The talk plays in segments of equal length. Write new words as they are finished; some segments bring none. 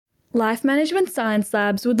Life Management Science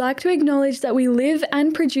Labs would like to acknowledge that we live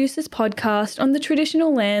and produce this podcast on the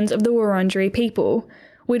traditional lands of the Wurundjeri people.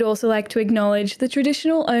 We'd also like to acknowledge the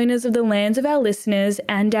traditional owners of the lands of our listeners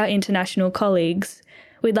and our international colleagues.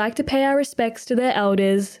 We'd like to pay our respects to their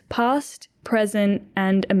elders, past, present,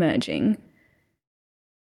 and emerging.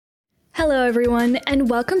 Hello everyone, and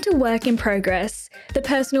welcome to Work in Progress, the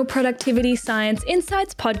Personal Productivity Science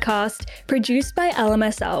Insights podcast produced by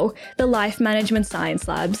LMSL, the Life Management Science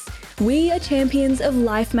Labs. We are champions of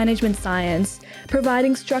life management science,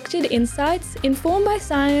 providing structured insights informed by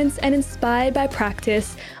science and inspired by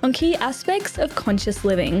practice on key aspects of conscious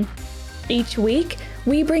living. Each week,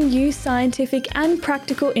 we bring you scientific and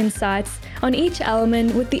practical insights on each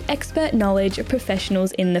element with the expert knowledge of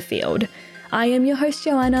professionals in the field. I am your host,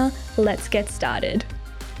 Joanna. Let's get started.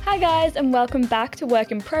 Hi guys, and welcome back to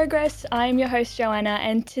Work in Progress. I am your host, Joanna,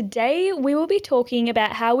 and today we will be talking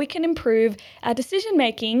about how we can improve our decision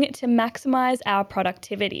making to maximize our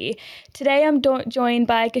productivity. Today I'm joined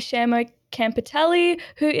by Guillermo Campitelli,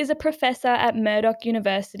 who is a professor at Murdoch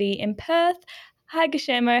University in Perth. Hi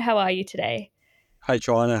Guillermo, how are you today? Hi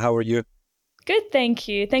Joanna, how are you? Good, thank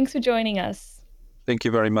you. Thanks for joining us. Thank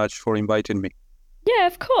you very much for inviting me. Yeah,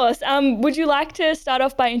 of course. Would you like to start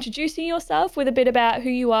off by introducing yourself with a bit about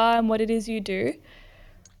who you are and what it is you do?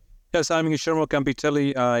 Yes, I'm Guillermo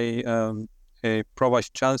Campitelli. I am a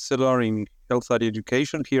Provost Chancellor in Health and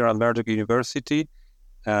Education here at Murdoch University.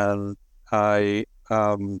 And my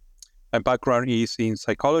background is in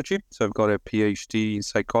psychology. So I've got a PhD in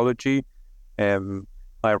psychology.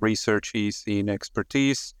 My research is in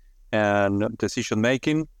expertise and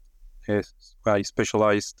decision-making. I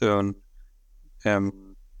specialized on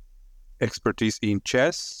expertise in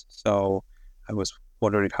chess. So I was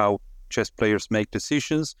wondering how chess players make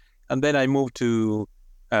decisions. And then I moved to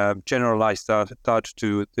generalize that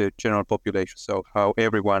to the general population. So how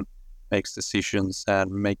everyone makes decisions and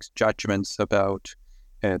makes judgments about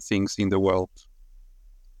things in the world.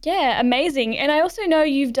 Yeah, amazing. And I also know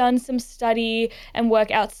you've done some study and work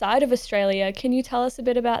outside of Australia. Can you tell us a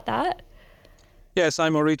bit about that? Yes,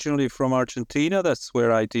 I'm originally from Argentina. That's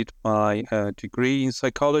where I did my degree in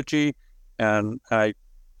psychology, and I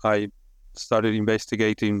started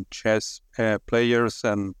investigating chess players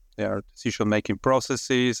and their decision-making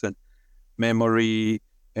processes and memory,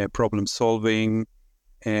 problem solving,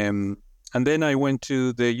 and then I went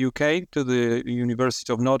to the UK, to the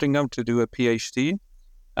University of Nottingham, to do a PhD,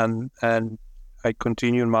 and I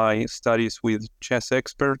continued my studies with chess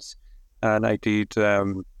experts, and I did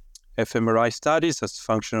fMRI studies, that's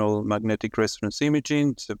functional magnetic resonance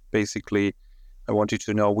imaging. So basically, I wanted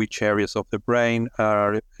to know which areas of the brain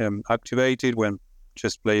are activated when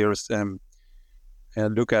chess players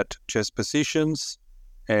look at chess positions.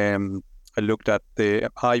 I looked at the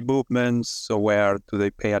eye movements, so where do they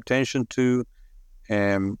pay attention to,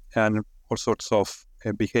 and all sorts of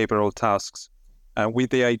behavioral tasks, with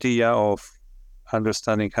the idea of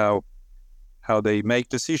understanding how they make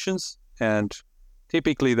decisions. And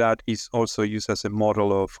typically, that is also used as a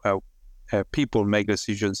model of how people make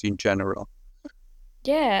decisions in general.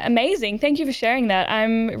 Yeah, amazing. Thank you for sharing that.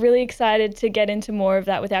 I'm really excited to get into more of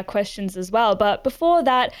that with our questions as well. But before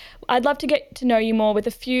that, I'd love to get to know you more with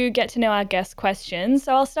a few get to know our guest questions.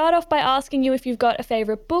 So I'll start off by asking you if you've got a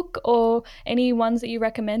favorite book or any ones that you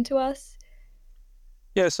recommend to us.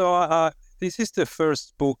 Yeah, so this is the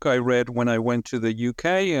first book I read when I went to the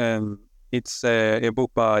UK. It's a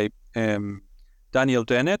book by Daniel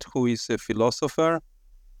Dennett, who is a philosopher,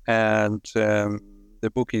 and the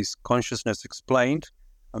book is Consciousness Explained.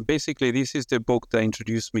 And basically, this is the book that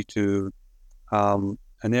introduced me to an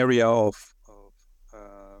area of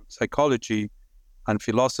psychology and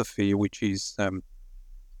philosophy, which is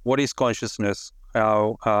what is consciousness,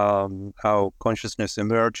 how consciousness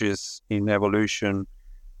emerges in evolution,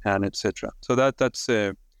 and etc. So that's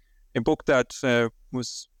a book that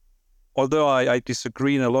was, although I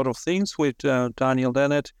disagree in a lot of things with Daniel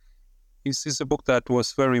Dennett, this is a book that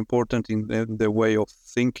was very important in the way of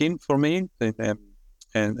thinking for me.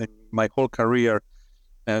 And my whole career,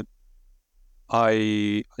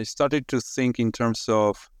 I started to think in terms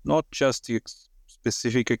of not just the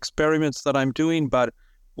specific experiments that I'm doing, but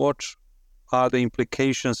what are the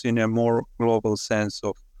implications in a more global sense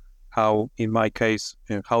of how, in my case,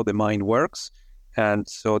 how the mind works. And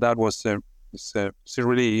so that was it's a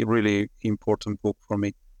really, really important book for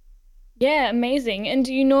me. Yeah, amazing. And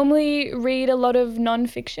do you normally read a lot of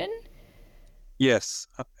nonfiction? Yes,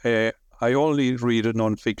 I only read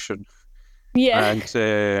nonfiction, Yeah.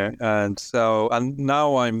 and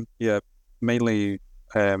now I'm mainly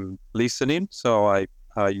listening. So I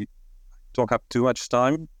don't have too much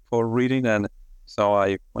time for reading, and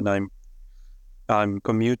So when I'm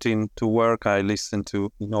commuting to work, I listen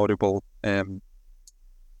to Inaudible,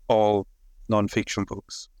 all non-fiction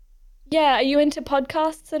books. Yeah, are you into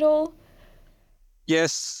podcasts at all?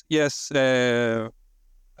 Yes, yes.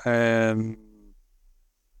 Um,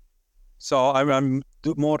 so I'm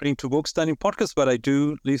more into books than in podcasts, but I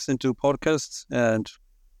do listen to podcasts. And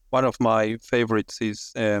one of my favorites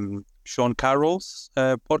is Sean Carroll's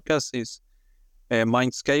podcast is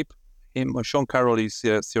Mindscape. Sean Carroll is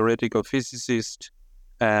a theoretical physicist,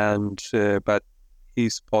 and but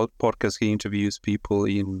his podcast he interviews people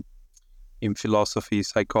in philosophy,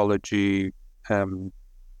 psychology,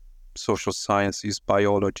 social sciences,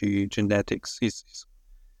 biology, genetics. He's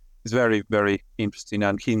very, very interesting,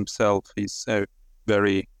 and he himself is a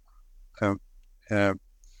very um, uh,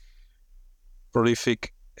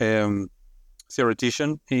 prolific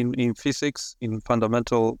theoretician in physics, in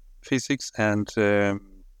fundamental physics, and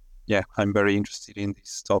yeah, I'm very interested in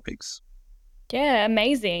these topics. Yeah,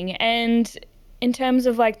 amazing. And in terms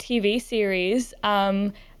of like TV series,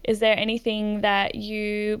 is there anything that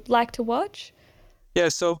you like to watch? Yeah,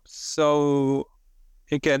 so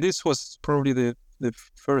again, this was probably the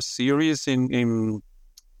first series in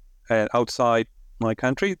outside my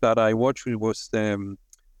country that I watched. It was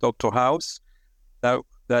Doctor House.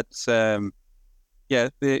 That's yeah,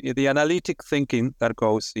 the analytic thinking that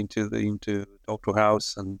goes into Doctor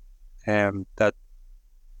House, and that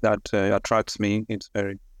attracts me. It's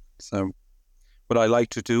very so what I like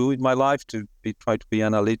to do in my life try to be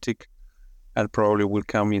analytic, and probably will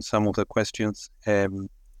come in some of the questions. And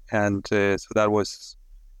so that was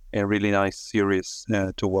a really nice series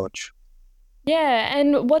to watch. Yeah,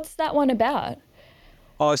 and what's that one about?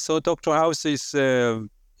 So Doctor House is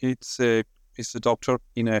it's it's a doctor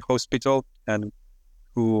in a hospital and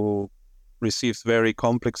who receives very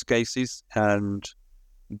complex cases, and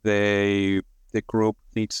they the group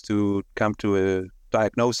needs to come to a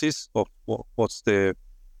diagnosis of what's the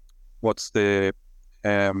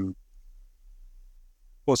um,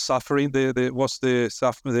 what's suffering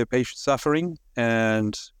the patient suffering,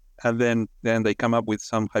 and then they come up with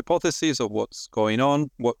some hypotheses of what's going on,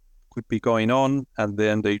 what could be going on, and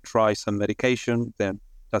then they try some medication, then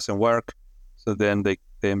doesn't work, so then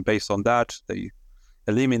based on that they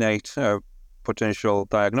eliminate potential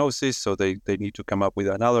diagnosis, so they need to come up with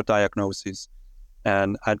another diagnosis,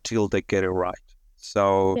 and until they get it right.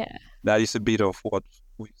 So Yeah. that is a bit of what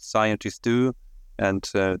we scientists do, and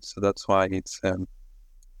so that's why it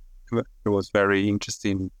was very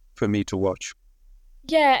interesting for me to watch.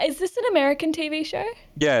 Yeah, is this an American TV show?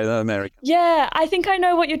 Yeah, the American. Yeah, I think I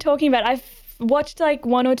know what you're talking about. I've watched like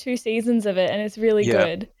one or two seasons of it and it's really Yeah.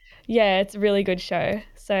 good. Yeah, it's a really good show.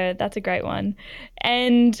 So that's a great one.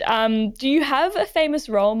 And do you have a famous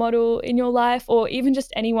role model in your life or even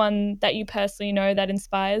just anyone that you personally know that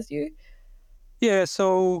inspires you? Yeah,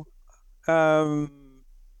 so um,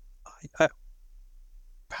 I,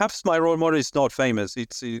 perhaps my role model is not famous.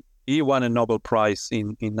 He won a Nobel Prize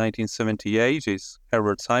in 1978. Is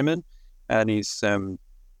Herbert Simon, and he's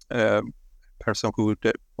a person who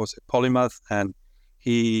was a polymath, and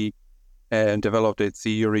he developed a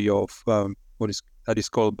theory of that is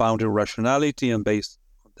called boundary rationality, and based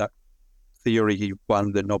on that theory, he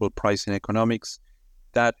won the Nobel Prize in economics.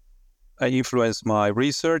 That influenced my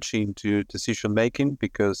research into decision making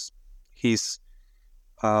because he's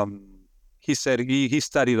um, he said he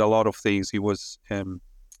studied a lot of things. He was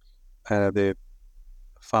the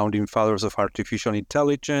founding fathers of artificial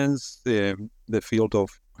intelligence, the field of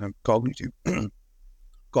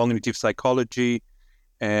cognitive psychology,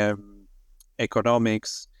 um,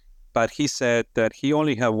 economics. But he said that he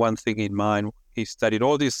only had one thing in mind. He studied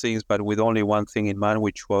all these things, but with only one thing in mind,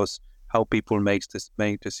 which was how people make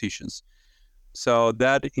decisions. So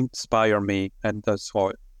that inspired me, and that's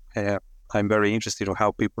why I'm very interested in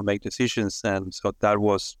how people make decisions. And so that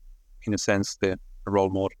was, in a sense, the role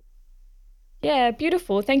model. Yeah,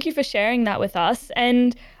 beautiful. Thank you for sharing that with us.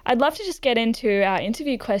 And I'd love to just get into our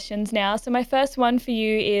interview questions now. So, my first one for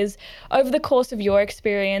you is over the course of your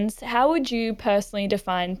experience, how would you personally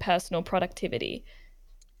define personal productivity?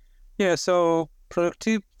 Yeah, so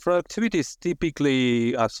productivity is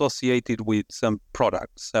typically associated with some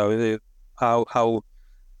products. So how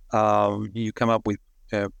you come up with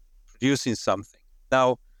uh, producing something.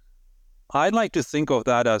 Now, I like to think of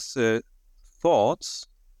that as thoughts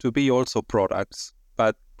to be also products,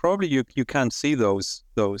 but probably you can't see those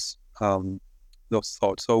thoughts.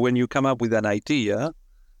 So when you come up with an idea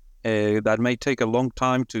that may take a long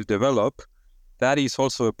time to develop, that is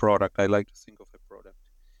also a product. I like to think of a product.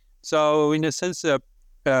 So in a sense,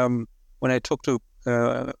 when I talk to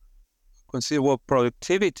consider what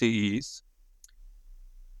productivity is,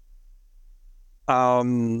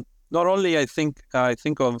 not only I think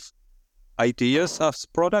of ideas as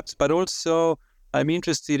products, but also I'm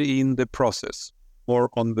interested in the process or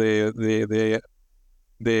on the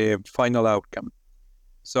final outcome.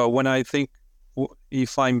 So when I think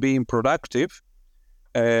if I'm being productive,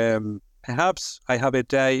 perhaps I have a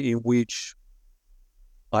day in which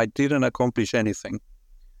I didn't accomplish anything,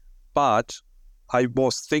 but I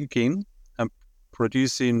was thinking and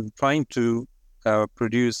trying to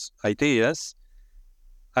produce ideas.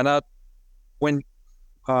 And when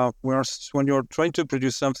when you're trying to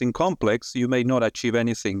produce something complex, you may not achieve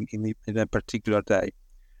anything in a particular day.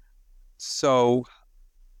 So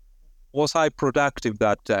was I productive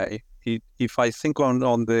that day? If I think on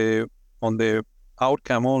the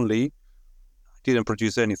outcome only, I didn't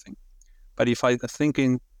produce anything. But if I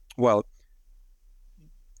thinking, well,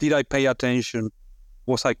 did I pay attention?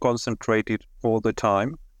 Was I concentrated all the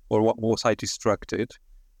time, or what was I distracted?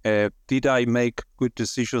 Did I make good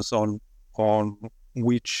decisions on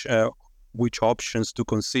which options to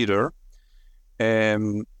consider?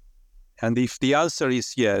 And if the answer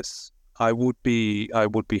is yes, I would be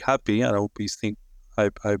happy, and I would be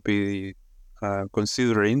I'd be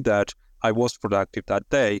considering that I was productive that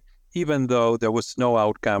day, even though there was no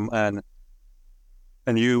outcome. And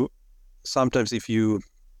you sometimes if you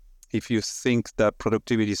think that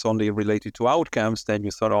productivity is only related to outcomes, then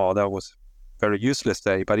you thought, oh, that was a very useless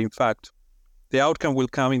day. But in fact, the outcome will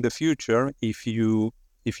come in the future if you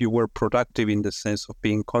were productive in the sense of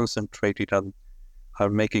being concentrated and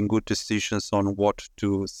making good decisions on what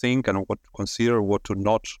to think and what to consider, what to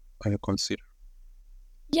not consider.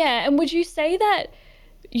 Yeah, and would you say that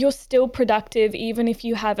you're still productive even if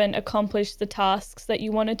you haven't accomplished the tasks that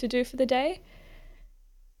you wanted to do for the day?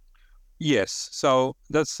 Yes, so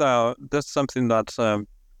that's something that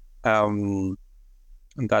as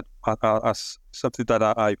something that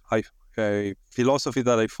I a philosophy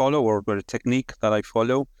that I follow, or a technique that I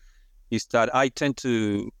follow, is that I tend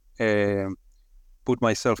to put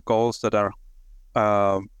myself goals that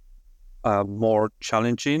are more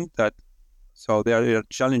challenging. So they are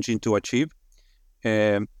challenging to achieve,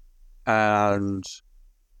 and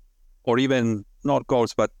or even not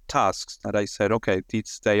goals but tasks that I said, okay,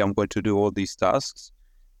 this day I'm going to do all these tasks,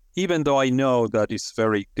 even though I know that it's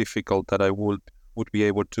very difficult that I would be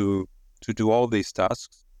able to do all these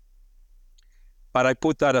tasks. But I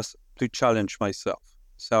put that as to challenge myself.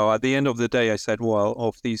 So at the end of the day, I said, well,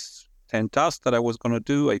 of these 10 tasks that I was going to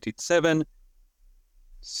do, I did 7.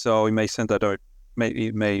 So it may seem that it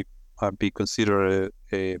may be considered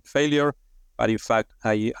a failure. But in fact,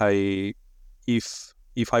 if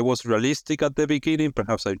I was realistic at the beginning,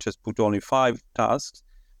 perhaps I just put only 5 tasks.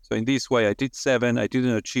 So in this way, I did 7. I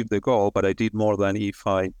didn't achieve the goal, but I did more than if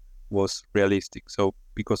I was realistic. So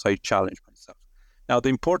because I challenged myself. Now, the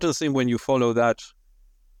important thing when you follow that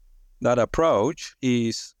approach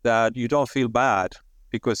is that you don't feel bad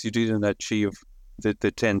because you didn't achieve the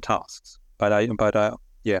 10 tasks. But I do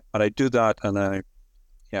that, and I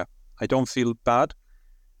don't feel bad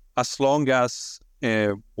as long as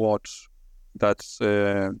that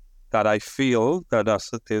I feel that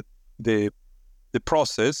as the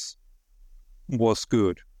process was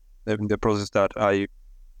good, the process that I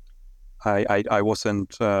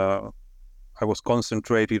wasn't. I was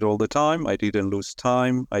concentrated all the time. I didn't lose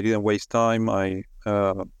time. I didn't waste time.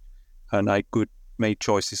 And I could make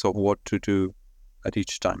choices of what to do at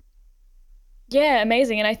each time. Yeah,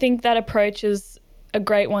 amazing. And I think that approach is a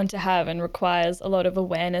great one to have and requires a lot of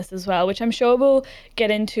awareness as well, which I'm sure we'll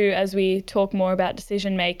get into as we talk more about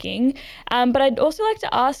decision making. But I'd also like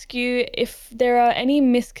to ask you if there are any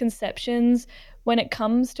misconceptions when it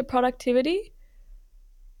comes to productivity.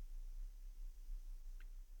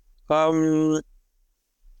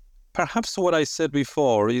 Perhaps what I said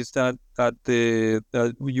before is that you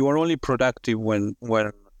are only productive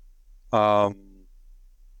um,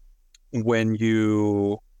 when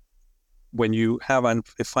you have a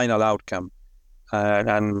final outcome,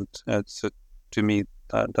 and so to me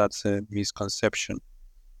that's a misconception.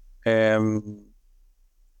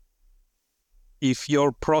 If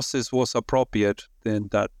your process was appropriate, then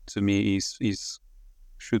that to me is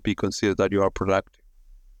should be considered that you are productive.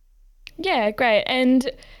 Yeah, great.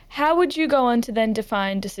 And how would you go on to then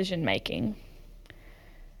define decision making?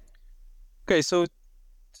 Okay, so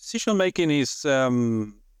decision making is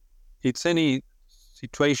it's any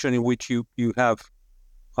situation in which you have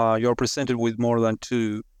you're presented with more than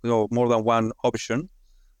one option,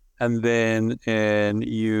 and then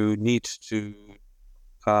you need to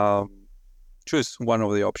choose one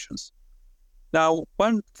of the options. Now,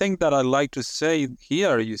 one thing that I like to say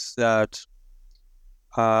here is that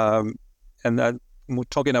and that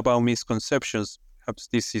talking about misconceptions, perhaps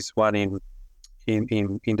this is one in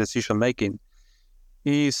decision making,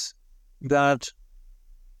 is that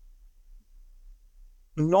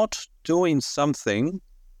not doing something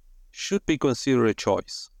should be considered a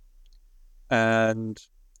choice. And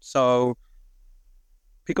so,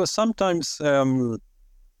 because sometimes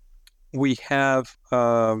we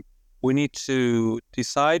need to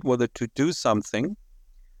decide whether to do something,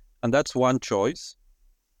 and that's one choice.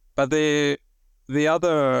 But the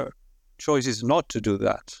other choice is not to do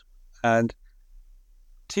that. And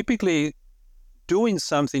typically, doing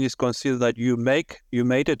something is considered that you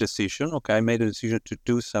made a decision. Okay, I made a decision to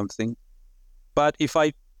do something. But if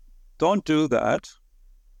I don't do that,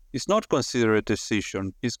 it's not considered a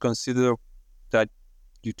decision. It's considered that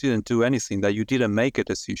you didn't do anything, that you didn't make a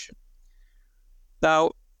decision.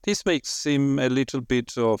 Now, this may seem a little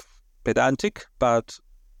bit of pedantic, but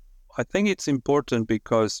I think it's important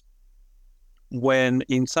because when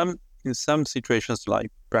in some situations,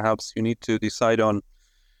 like perhaps you need to decide on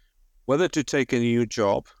whether to take a new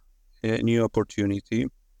job, a new opportunity,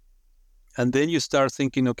 and then you start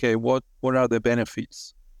thinking, okay, what are the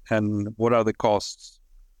benefits and what are the costs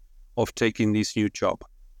of taking this new job?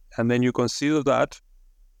 And then you consider that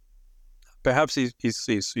perhaps is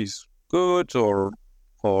good or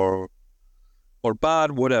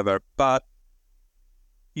bad, whatever. But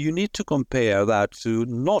you need to compare that to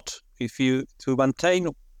to maintain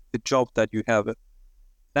the job that you have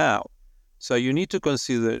now. So you need to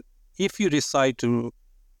consider, if you decide to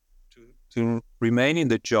remain in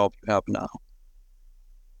the job you have now,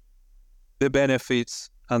 the benefits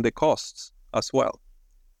and the costs as well.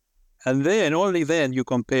 And then, only then, you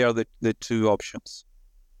compare the two options.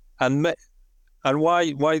 And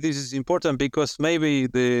why this is important? Because maybe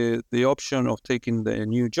the option of taking the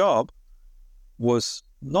new job was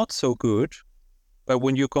not so good, but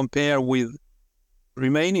when you compare with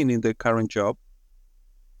remaining in the current job,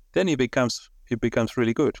 then it becomes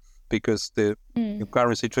really good, because the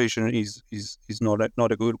current situation is not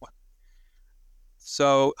a good one.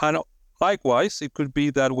 So, and likewise, it could be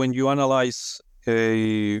that when you analyze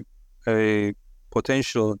a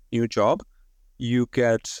potential new job, you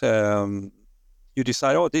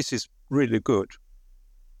decide, oh, this is really good.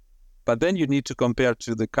 But then you need to compare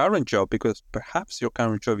to the current job, because perhaps your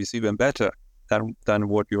current job is even better than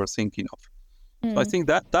what you're thinking of. So I think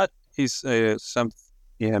that is some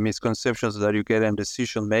misconceptions that you get in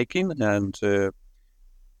decision making, and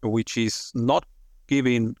which is not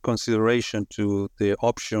giving consideration to the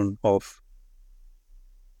option of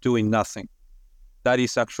doing nothing. That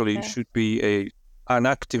is actually should be an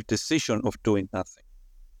active decision of doing nothing.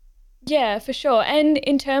 Yeah, for sure. And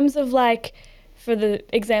in terms of for the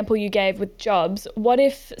example you gave with jobs, what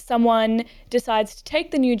if someone decides to take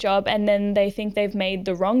the new job and then they think they've made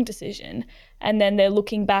the wrong decision, and then they're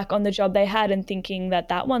looking back on the job they had and thinking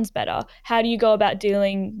that one's better? How do you go about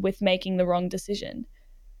dealing with making the wrong decision?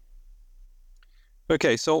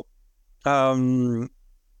 Okay, so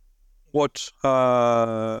what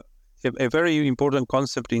a very important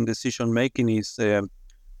concept in decision making is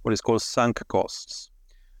what is called sunk costs.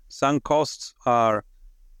 Sunk costs are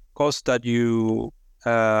costs that you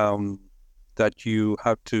had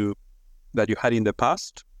in the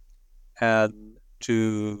past, and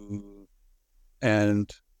to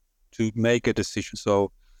make a decision.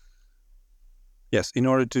 So yes, in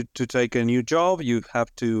order to take a new job, you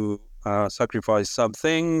have to sacrifice some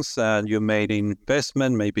things, and you made an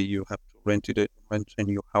investment. Maybe you have to rent a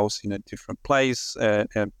new house in a different place,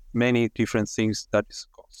 and many different things that is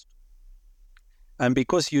cost. And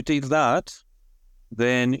because you did that,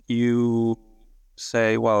 then you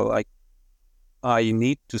say, well, I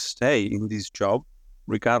need to stay in this job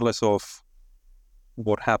regardless of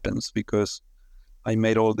what happens, because I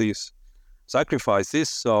made all these sacrifices,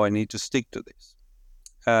 so I need to stick to this.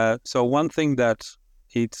 So one thing that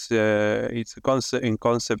it's a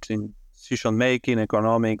concept in decision making,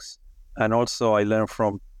 economics, and also I learned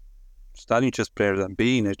from studying chess players and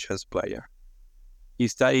being a chess player,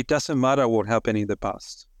 is that it doesn't matter what happened in the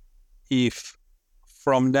past. If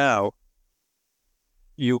from now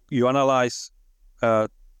you analyze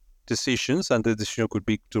decisions, and the decision could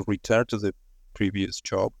be to return to the previous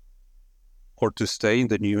job, or to stay on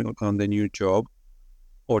the new job,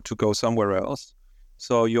 or to go somewhere else.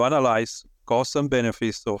 So you analyze costs and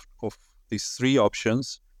benefits of these three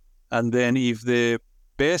options, and then if the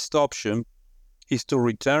best option is to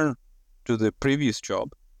return to the previous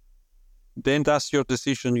job, then that's your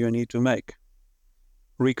decision you need to make,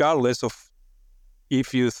 regardless of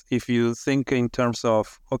if you think in terms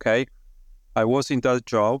of, okay, I was in that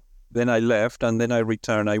job, then I left, and then I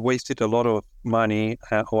returned. I wasted a lot of money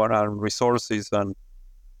or resources and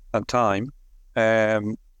time.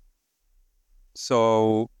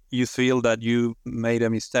 So you feel that you made a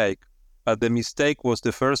mistake, but the mistake was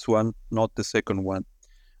the first one, not the second one.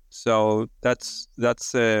 So that's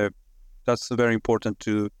very important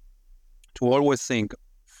to always think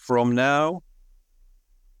from now,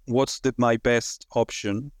 what's my best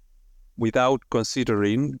option, without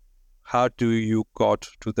considering how did you get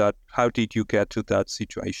to that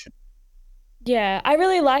situation. Yeah, I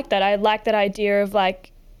really like that. I like that idea of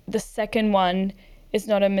like the second one is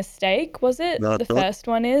not a mistake, was it? Not, The first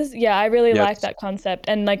one is? Yeah, I really like yes. that concept,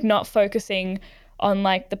 and like not focusing on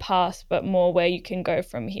like the past, but more where you can go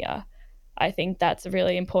from here. I think that's a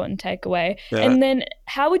really important takeaway. Yeah. And then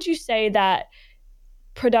how would you say that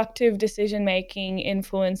productive decision making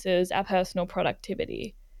influences our personal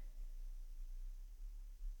productivity?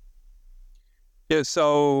 Yeah.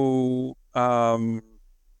 So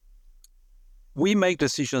we make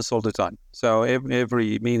decisions all the time. So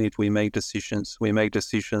every minute we make decisions. We make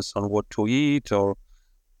decisions on what to eat or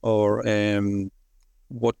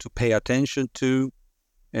what to pay attention to,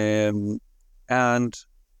 and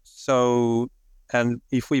so and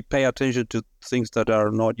if we pay attention to things that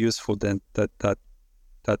are not useful, then that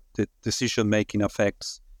the decision making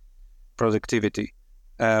affects productivity.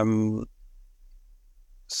 Um,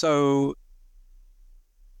 so,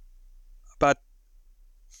 but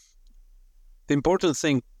the important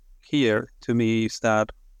thing here to me is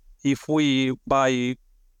that if we, by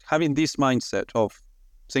having this mindset of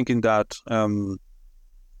thinking that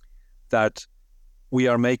that we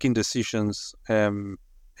are making decisions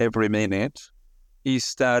every minute,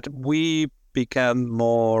 is that we become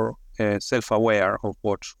more self-aware of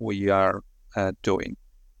what we are doing.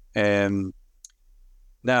 And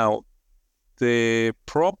now, the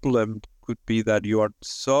problem could be that you are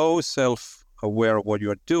so self-aware of what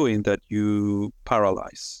you are doing that you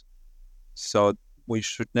paralyze. So we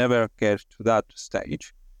should never get to that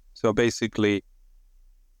stage. So basically,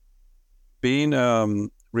 being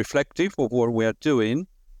reflective of what we are doing,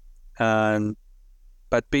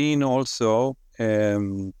 but being also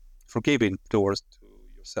forgiving towards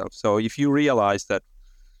yourself. So if you realize that,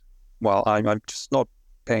 well, I'm just not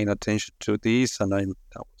paying attention to this, and I'm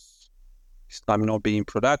not being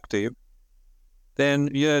productive, then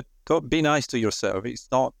don't be nice to yourself.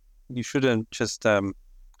 You shouldn't just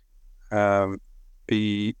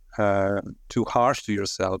be too harsh to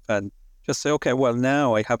yourself, and just say, okay, well,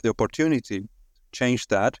 now I have the opportunity to change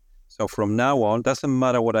that. So from now on, doesn't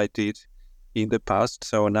matter what I did in the past.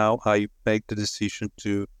 So now I make the decision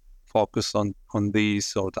to focus on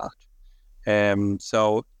this or that.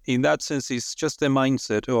 So in that sense, it's just a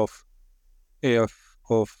mindset of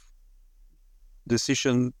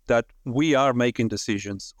decision, that we are making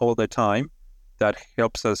decisions all the time, that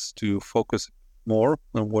helps us to focus more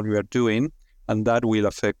on what we are doing, and that will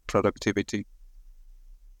affect productivity.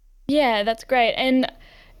 Yeah, that's great. And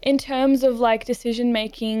in terms of like decision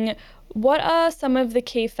making, what are some of the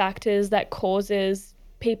key factors that causes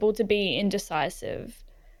people to be indecisive?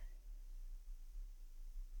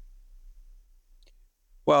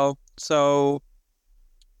 Well, so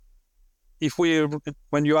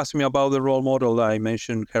when you ask me about the role model, I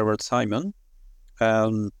mentioned Herbert Simon.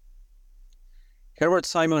 Um, Herbert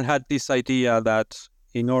Simon had this idea that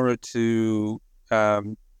in order to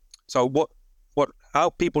so how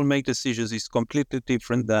people make decisions is completely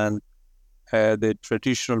different than the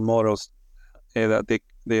traditional models that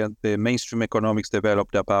the mainstream economics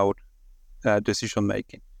developed about decision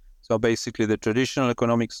making. So basically, the traditional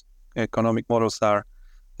economic models are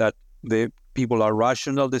that the people are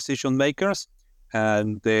rational decision makers,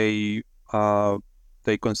 and they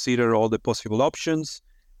consider all the possible options,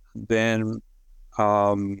 then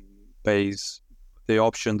base the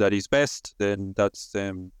option that is best, then that's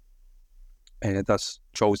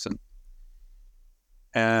chosen.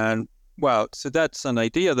 And well, so that's an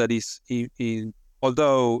idea that is,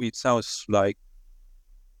 although it sounds like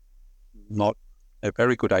not a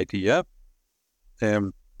very good idea,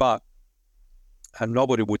 but and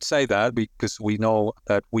nobody would say that, because we know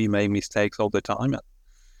that we make mistakes all the time,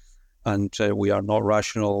 and we are not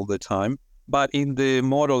rational all the time. But in the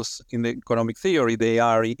models, in the economic theory, they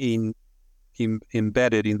are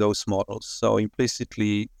embedded in those models. So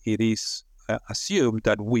implicitly, it is assumed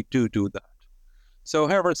that we do that. So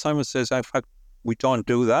Herbert Simon says, in fact, we don't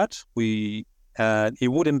do that.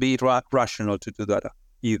 It wouldn't be rational to do that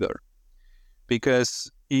either,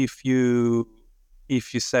 because if you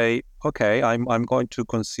say, okay, I'm going to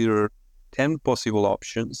consider 10 possible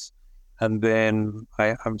options, and then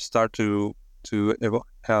I'm start to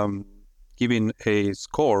giving a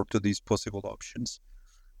score to these possible options.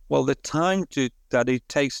 well, the time that it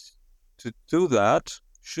takes to do that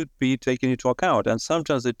should be taken into account. And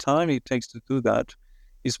sometimes the time it takes to do that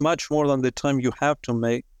is much more than the time you have to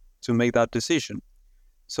make that decision.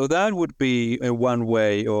 So that would be one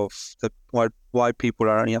way of why people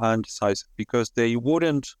are indecisive, because they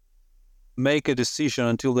wouldn't make a decision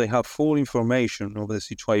until they have full information of the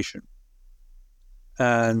situation.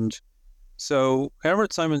 And so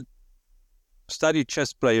Herbert Simon studied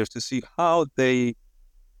chess players to see how they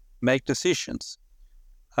make decisions.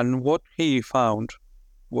 And what he found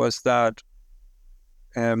was that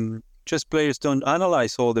chess players don't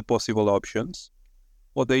analyze all the possible options.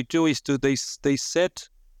 What they do is they set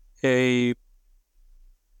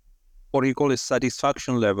what you call a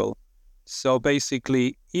satisfaction level. So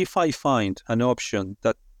basically, if I find an option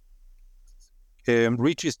that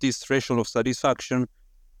reaches this threshold of satisfaction,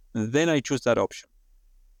 then I choose that option.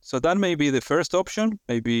 So that may be the first option,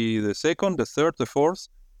 maybe the second, the third, the fourth.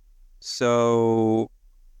 So,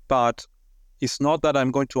 but it's not that I'm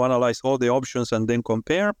going to analyze all the options and then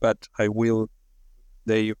compare, but I will.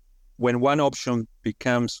 When one option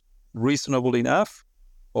becomes reasonable enough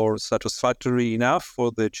or satisfactory enough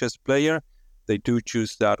for the chess player, they do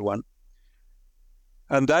choose that one.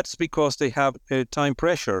 And that's because they have a time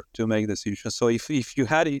pressure to make decisions. So if you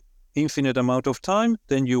had an infinite amount of time,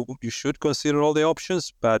 then you should consider all the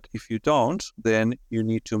options. But if you don't, then you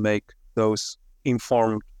need to make those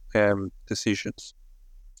informed decisions.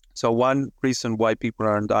 So one reason why people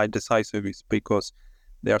are indecisive is because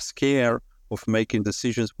they are scared of making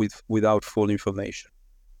decisions without full information.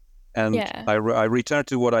 And Yeah. I return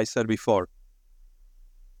to what I said before.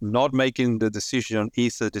 Not making the decision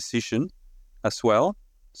is a decision as well.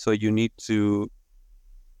 So you need to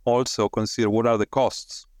also consider what are the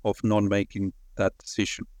costs of not making that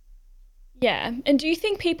decision. Yeah. And do you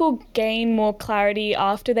think people gain more clarity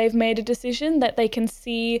after they've made a decision, that they can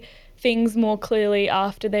see things more clearly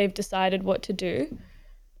after they've decided what to do?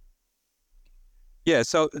 Yeah,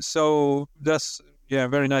 so that's a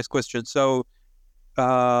very nice question. So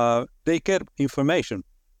they get information.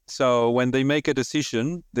 So when they make a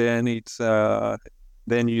decision, then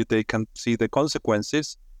they can see the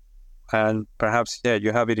consequences, and perhaps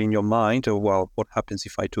you have it in your mind. Or well, what happens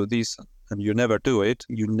if I do this? And you never do it.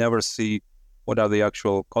 You never see what are the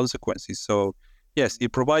actual consequences. So yes,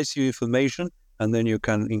 it provides you information, and then you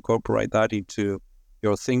can incorporate that into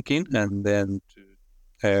your thinking, and then to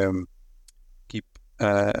keep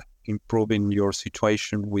improving your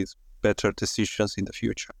situation with better decisions in the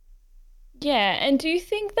future. Yeah. And do you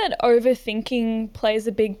think that overthinking plays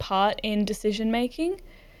a big part in decision making?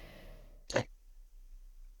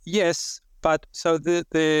 Yes, but so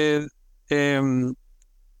the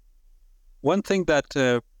one thing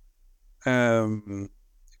that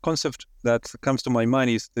concept that comes to my mind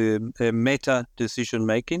is the meta decision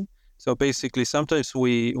making. So basically, sometimes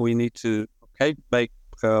we need to make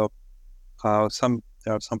some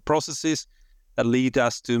processes that lead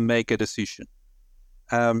us to make a decision.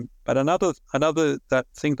 But another that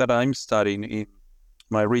thing that I'm studying in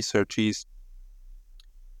my research is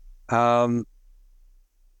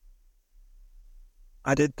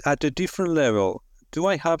at a different level. Do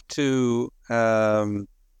I have to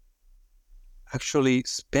actually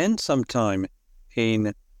spend some time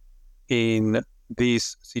in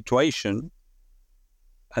this situation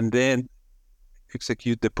and then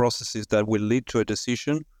execute the processes that will lead to a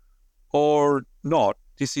decision, or not?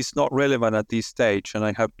 This is not relevant at this stage, and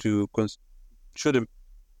I have to shouldn't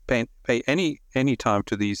pay any time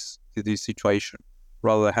to this situation.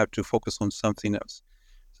 Rather, I have to focus on something else.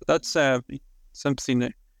 So that's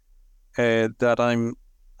something that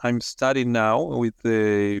I'm studying now with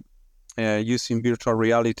the using virtual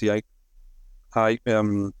reality. I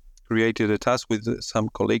created a task with some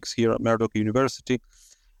colleagues here at Murdoch University,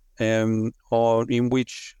 or in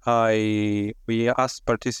which we asked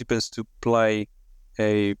participants to play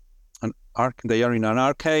they are in an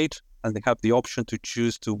arcade, and they have the option to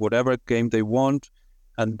choose to whatever game they want,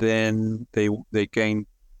 and then they gain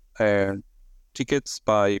tickets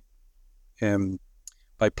by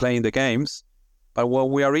playing the games. But what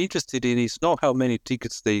we are interested in is not how many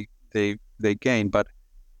tickets they gain, but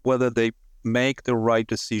whether they make the right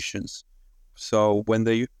decisions. So when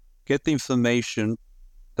they get the information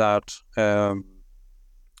that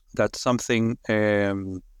something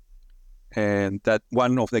and that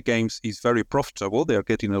one of the games is very profitable, they are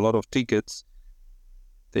getting a lot of tickets,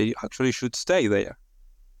 they actually should stay there.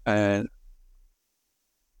 And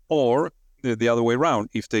or the other way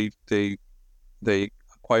around, if they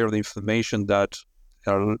acquire the information that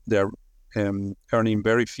they're earning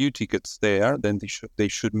very few tickets there, then they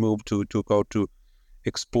should move to go to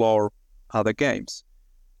explore other games.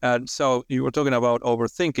 And so you were talking about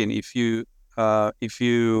overthinking. If you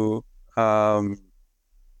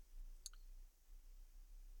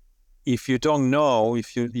don't know,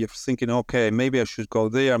 if you're thinking, okay, maybe I should go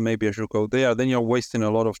there, maybe I should go there, then you're wasting a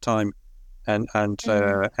lot of time, and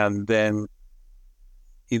then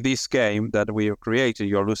in this game that we have created,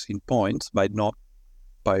 you're losing points by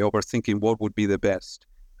overthinking what would be the best.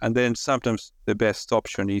 And then sometimes the best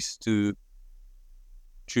option is to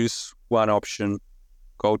choose one option,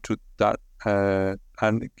 go to that,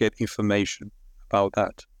 and get information about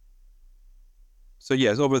that. So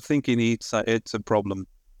yes, overthinking it's a problem.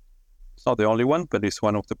 It's not the only one, but it's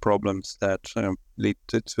one of the problems that lead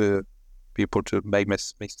to people to make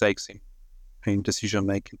mistakes in decision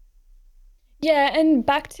making. Yeah, and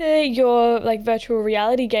back to your like virtual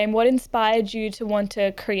reality game, what inspired you to want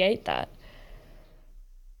to create that?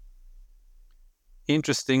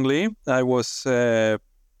 Interestingly, I was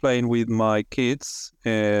playing with my kids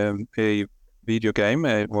a video game.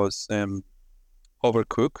 It was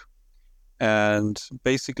Overcooked, and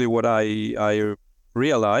basically what I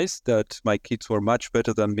realized that my kids were much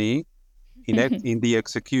better than me in the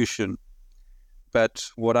execution.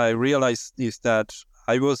 But what I realized is that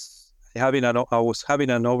I was having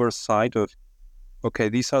an oversight of, okay,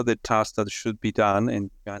 these are the tasks that should be done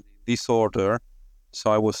in this order.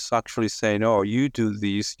 So I was actually saying, oh, you do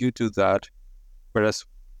this, you do that.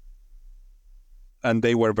 And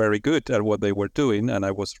they were very good at what they were doing, and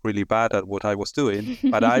I was really bad at what I was doing.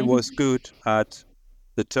 But I was good at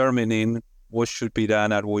determining what should be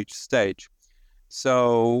done at which stage.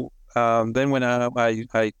 So then when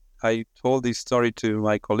I told this story to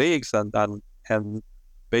my colleagues, and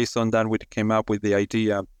based on that, we came up with the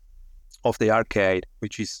idea of the arcade,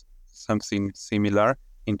 which is something similar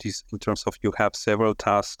in terms of you have several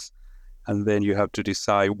tasks, and then you have to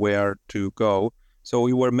decide where to go. So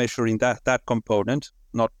we were measuring that component,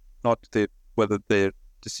 not whether the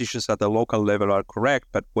decisions at the local level are correct,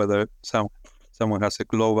 but whether someone has a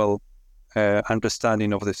global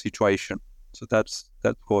understanding of the situation. So that's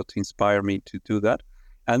what inspired me to do that.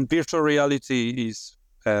 And virtual reality is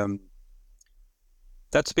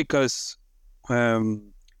that's because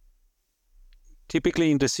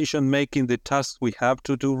typically in decision making, the tasks we have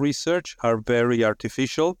to do research are very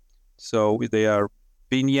artificial. So they are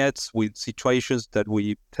vignettes with situations that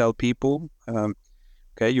we tell people,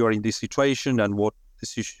 okay, you are in this situation, and what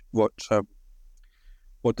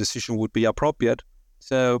decision would be appropriate.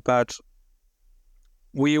 So, but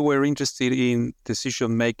we were interested in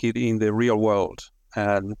decision making in the real world.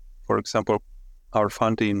 And for example, our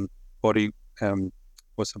funding body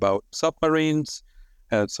was about submarines,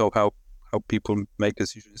 and so how people make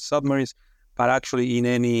decisions in submarines, but actually in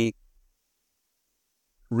any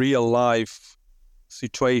real life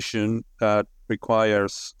situation that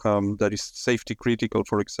requires that is safety critical.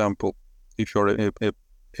 For example, if you're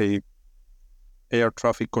a air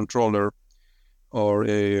traffic controller or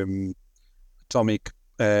a atomic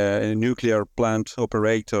nuclear plant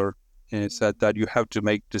operator, said that you have to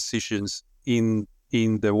make decisions in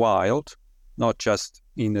the wild, not just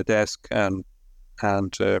in a desk and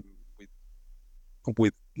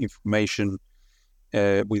with information,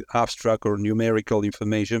 with abstract or numerical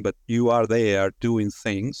information, but you are there doing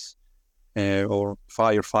things, or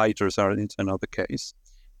firefighters are in another case.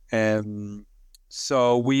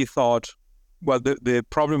 So we thought, well, the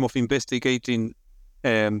problem of investigating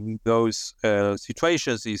those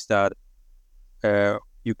situations is that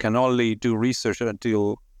you can only do research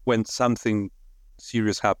until when something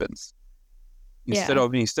serious happens.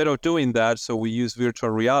 Instead of doing that, so we use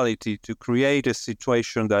virtual reality to create a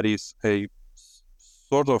situation that is a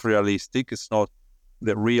sort of realistic. It's not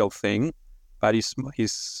the real thing, but it's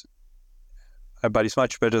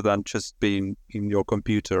much better than just being in your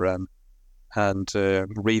computer and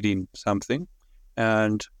reading something.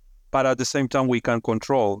 But at the same time, we can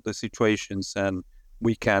control the situations, and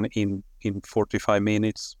we can in 45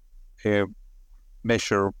 minutes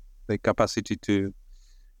measure the capacity to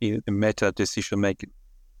meta decision making.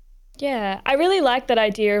 Yeah, I really like that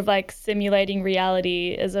idea of like simulating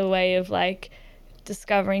reality as a way of like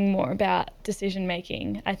discovering more about decision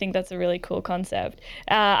making. I think that's a really cool concept.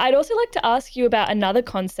 I'd also like to ask you about another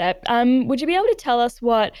concept. Would you be able to tell us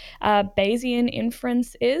what Bayesian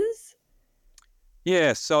inference is?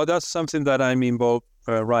 Yeah, so that's something that I'm involved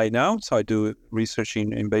right now. So I do research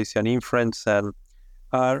in Bayesian inference, and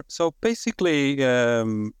so basically,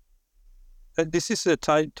 this is a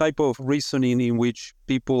type of reasoning in which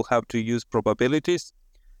people have to use probabilities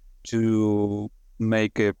to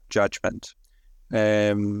make a judgment.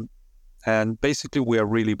 And basically, we are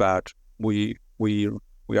really bad. We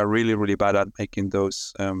are really, really bad at making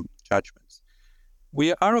those judgments.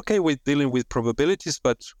 we are okay with dealing with probabilities,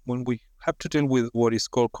 but when we have to deal with what is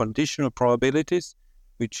called conditional probabilities,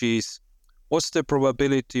 which is what's the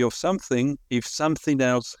probability of something if something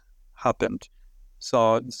else happened.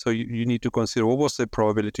 So you need to consider what was the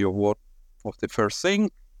probability of the first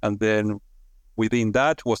thing, and then within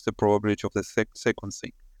that, what's the probability of the second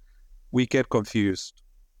thing. We get confused.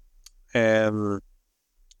 So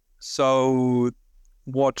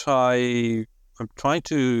what I am trying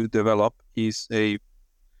to develop is a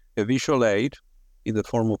visual aid in the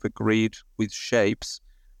form of a grid with shapes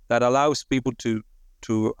that allows people to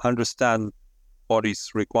understand what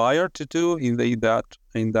is required to do in that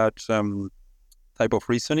type of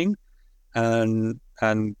reasoning, and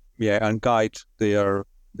guide their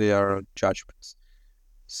judgments.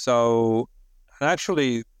 So, and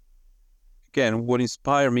actually, again, what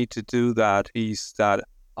inspired me to do that is that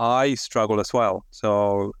I struggle as well.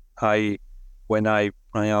 So when I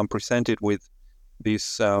am presented with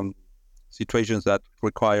these situations that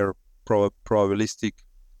require probabilistic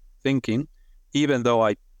thinking, even though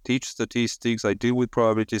I teach statistics, I deal with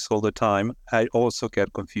probabilities all the time, I also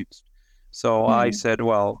get confused. So I said,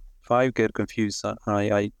 well, if I get confused,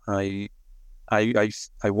 I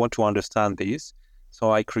want to understand this.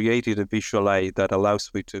 So I created a visual aid that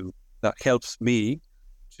helps me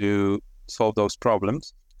to solve those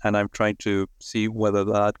problems. And I'm trying to see whether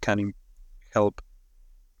that can help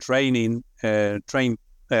train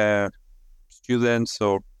students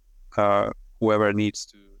or whoever needs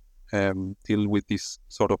to deal with these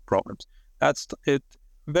sort of problems. That's a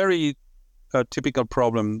very typical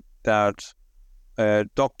problem that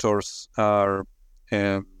doctors are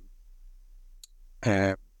that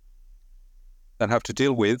have to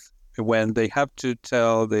deal with when they have to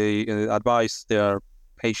advise their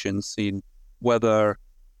patients in whether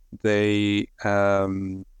they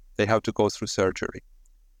have to go through surgery.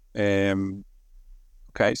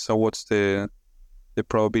 Okay, so what's the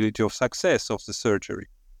probability of success of the surgery?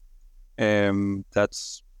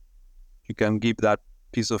 That's, you can give that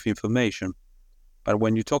piece of information. But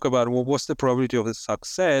when you talk about what's the probability of the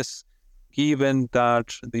success, given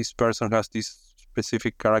that this person has these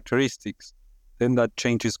specific characteristics, then that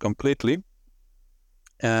changes completely.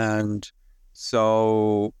 And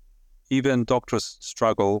so even doctors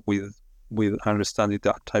struggle with understanding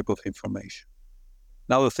that type of information.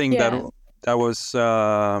 Another thing that was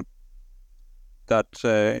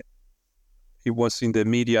it was in the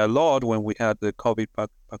media a lot when we had the COVID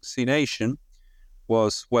vaccination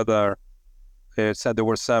was whether said there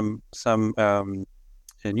were some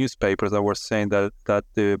newspapers that were saying that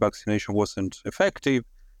the vaccination wasn't effective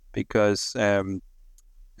because a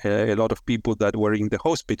lot of people that were in the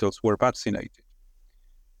hospitals were vaccinated.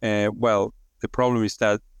 Well, the problem is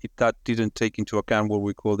that that didn't take into account what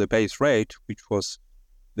we call the base rate, which was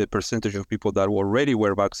the percentage of people that already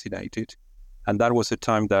were vaccinated. And that was a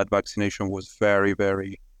time that vaccination was very,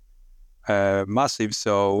 very massive.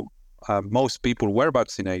 So most people were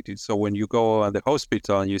vaccinated. So when you go at the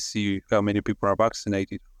hospital and you see how many people are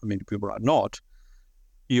vaccinated, how many people are not,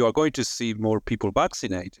 you are going to see more people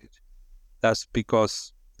vaccinated. That's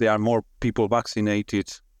because there are more people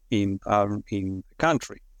vaccinated in the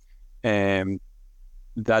country. And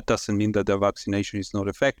that doesn't mean that the vaccination is not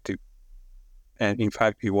effective. And in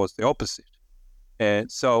fact, it was the opposite.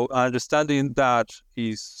 So understanding that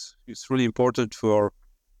is really important for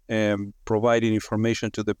providing information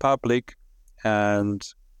to the public and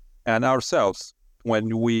ourselves.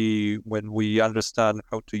 When we understand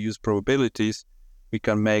how to use probabilities, we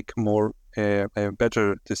can make more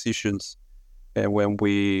better decisions. When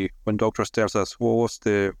doctors tell us what's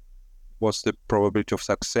the probability of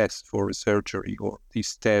success for a surgery or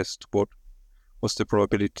this test, what's the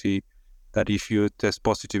probability that if you test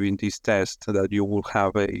positive in this test, that you will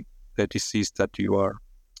have the disease that you are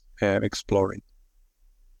exploring.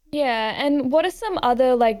 Yeah, and what are some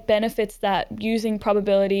other benefits that using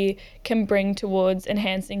probability can bring towards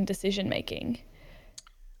enhancing decision making?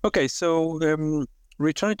 Okay, so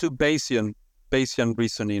returning to Bayesian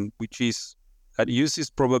reasoning, which is that uses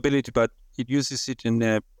probability, but it uses it in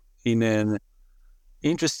an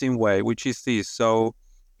interesting way, which is this. So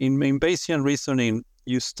in Bayesian reasoning,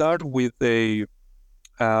 you start with a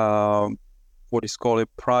what is called a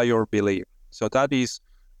prior belief. So that is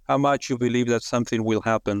how much you believe that something will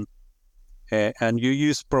happen, and you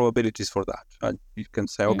use probabilities for that. And you can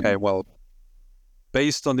say, okay, well,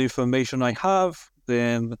 based on the information I have,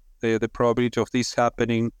 then the probability of this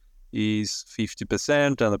happening is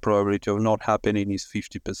 50%, and the probability of not happening is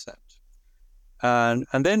 50%.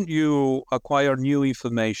 And then you acquire new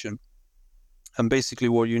information. And basically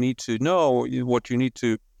what you need to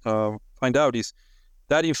find out is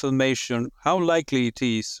that information, how likely it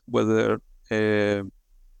is uh,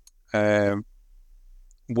 uh,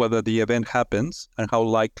 whether the event happens, and how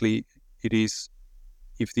likely it is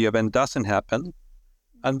if the event doesn't happen.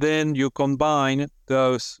 And then you combine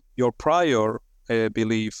your prior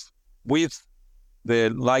belief with the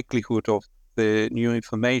likelihood of the new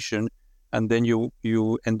information, and then you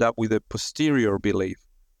end up with a posterior belief.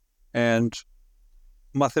 And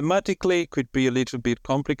mathematically, it could be a little bit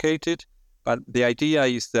complicated, but the idea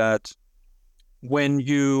is that when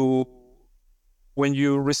you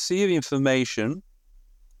receive information,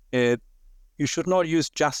 you should not use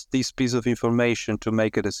just this piece of information to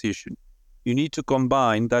make a decision. You need to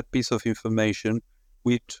combine that piece of information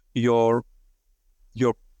with your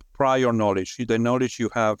prior knowledge, the knowledge you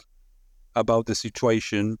have about the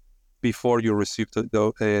situation before you receive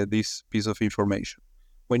this piece of information.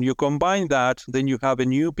 When you combine that, then you have a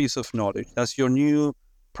new piece of knowledge. That's your new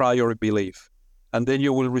prior belief. And then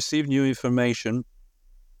you will receive new information,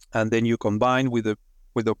 and then you combine with the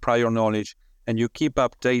prior knowledge, and you keep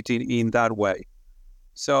updating in that way.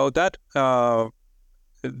 So that the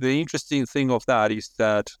interesting thing of that is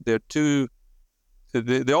that there are two,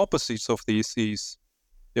 the opposites of this is,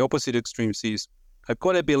 the opposite extremes is, I've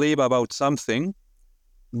got a belief about something.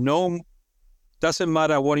 No, doesn't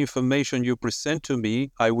matter what information you present to me,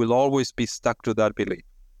 I will always be stuck to that belief.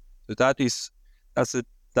 So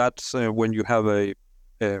that's when you have a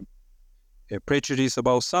prejudice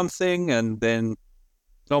about something, and then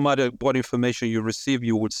no matter what information you receive,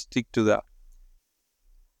 you would stick to that.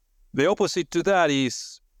 The opposite to that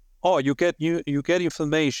is, you get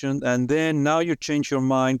information, and then now you change your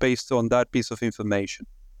mind based on that piece of information,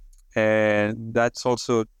 and that's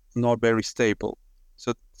also not very stable.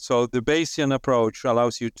 So the Bayesian approach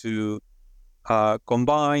allows you to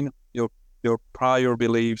combine your prior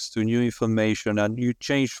beliefs to new information, and you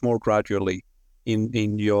change more gradually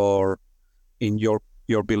in your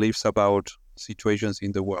beliefs about situations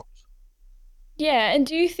in the world. Yeah, and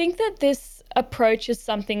do you think that this approach is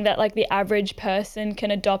something that like the average person can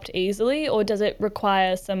adopt easily, or does it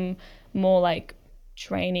require some more like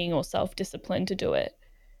training or self-discipline to do it?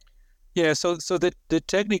 Yeah, so the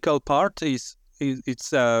technical part is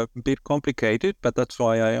it's a bit complicated, but that's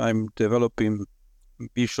why I'm developing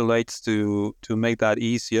visual aids to make that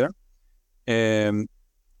easier. And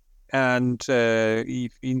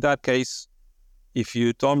if in that case, if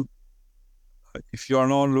you are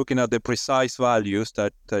not looking at the precise values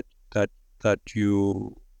that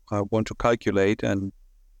you want to calculate, and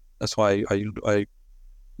that's why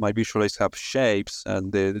my visual aids have shapes,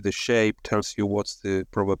 and the shape tells you what's the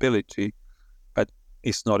probability, but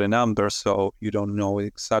it's not a number, so you don't know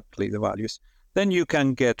exactly the values. Then you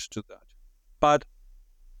can get to that. But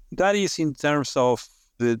that is in terms of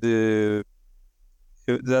the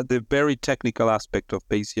very technical aspect of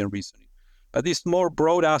Bayesian reasoning. But this more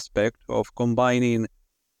broad aspect of combining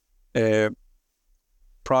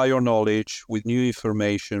prior knowledge with new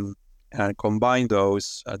information and combine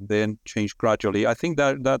those and then change gradually, I think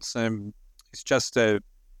that's it's just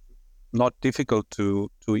not difficult to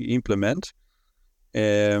implement.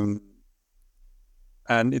 And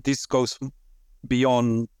this goes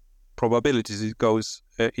beyond probabilities. It goes.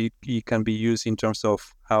 It can be used in terms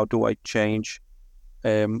of how do I change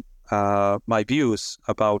my views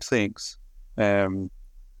about things, and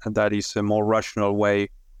that is a more rational way of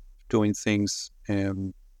doing things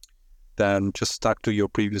than just stuck to your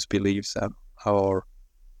previous beliefs or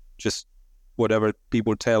just whatever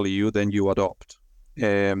people tell you, then you adopt.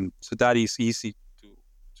 So that is easy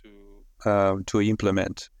to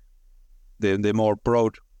implement. The more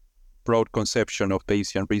broad conception of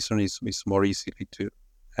Bayesian reasoning is more easily to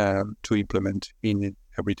implement in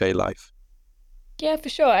everyday life. Yeah, for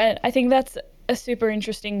sure. And I think that's a super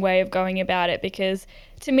interesting way of going about it, because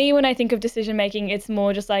to me, when I think of decision making, it's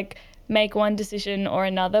more just like make one decision or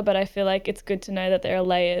another. But I feel like it's good to know that there are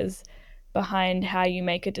layers behind how you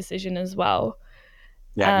make a decision as well.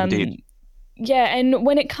 Yeah, indeed. Um, yeah. And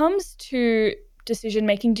when it comes to decision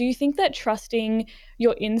making, do you think that trusting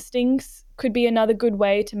your instincts could be another good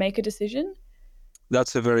way to make a decision?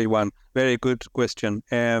 That's a very good question.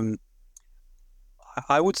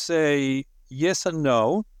 I would say yes and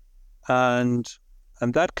no, and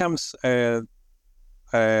that comes. The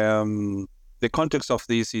context of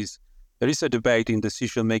this is there is a debate in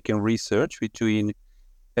decision-making research between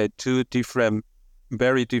two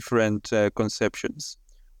very different conceptions.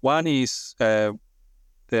 One is the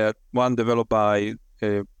one developed by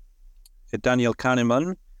Daniel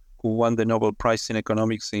Kahneman, who won the Nobel Prize in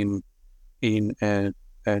Economics in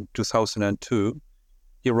 2002.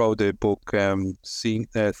 He wrote a book,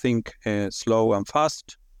 Think Slow and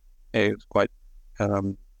Fast. It's quite a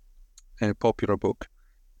popular book.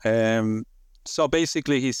 So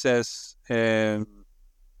basically, he says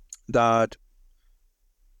that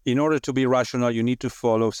in order to be rational, you need to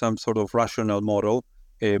follow some sort of rational model,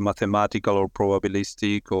 mathematical or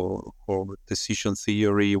probabilistic or decision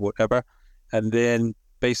theory, whatever. And then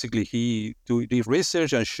basically he did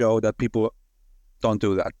research and showed that people don't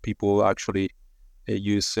do that. People actually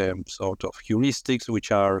use sort of heuristics,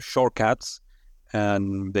 which are shortcuts,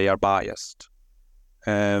 and they are biased.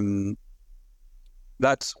 That's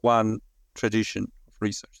one tradition of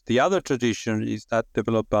research. The other tradition is that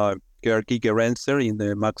developed by Gerd Gigerenzer in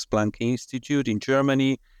the Max Planck Institute in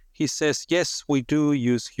Germany. He says, yes, we do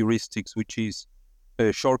use heuristics, which is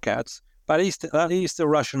shortcuts, but that is the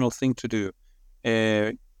rational thing to do.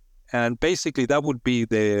 And basically, that would be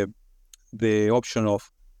the option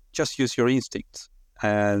of just use your instincts,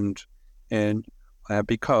 and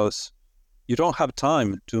because you don't have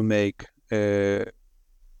time to make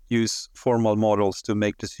use formal models to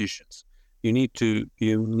make decisions. You need to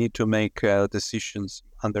make decisions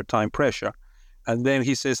under time pressure. And then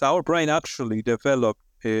he says our brain actually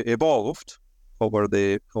evolved over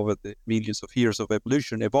the millions of years of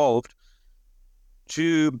evolution, evolved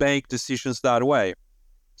to make decisions that way.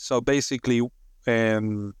 So basically,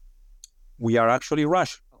 we are actually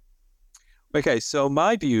rational. Okay, so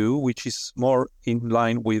my view, which is more in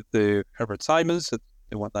line with the Herbert Simons, the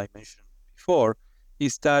one I mentioned before,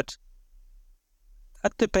 is that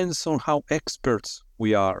depends on how experts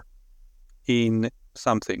we are in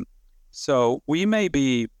something. So we may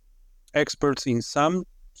be experts in some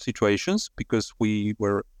situations because we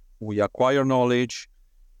acquire knowledge,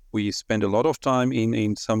 we spend a lot of time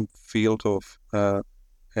in some field of or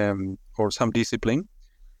some discipline.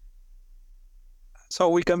 So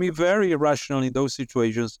we can be very rational in those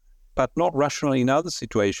situations, but not rational in other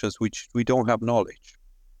situations which we don't have knowledge.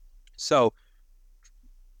 So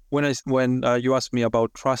when you ask me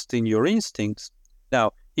about trusting your instincts,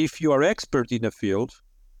 now, if you are expert in a field,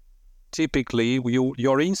 typically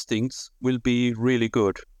your instincts will be really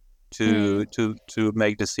good to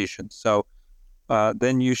make decisions. So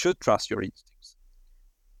then you should trust your instincts.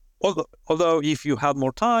 Although if you have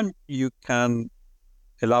more time, you can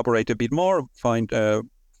elaborate a bit more,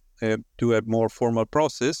 do a more formal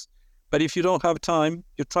process. But if you don't have time,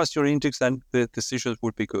 you trust your instincts, and the decisions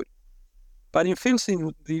would be good. But in fields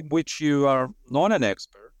in which you are not an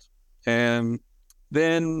expert,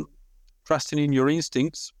 then trusting in your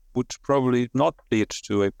instincts would probably not lead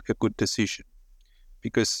to a good decision,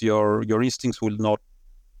 because your instincts will not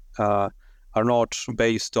are not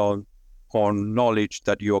based on knowledge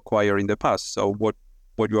that you acquire in the past. So what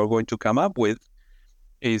you are going to come up with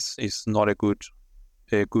is not a good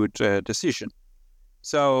decision.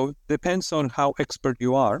 So depends on how expert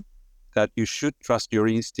you are, that you should trust your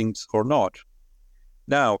instincts or not.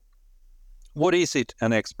 Now, what is it,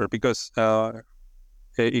 an expert? Because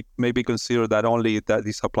it may be considered that only that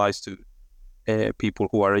this applies to people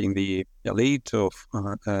who are in the elite of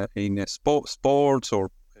in sports or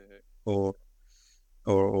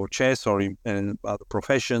chess or in other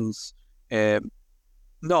professions.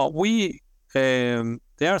 No,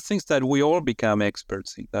 there are things that we all become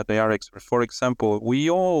experts in, that they are experts. For example, we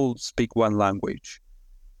all speak one language.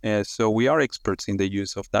 So we are experts in the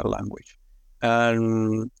use of that language.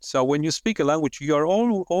 And so when you speak a language, you are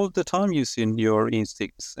all the time using your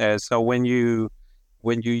instincts. So when you're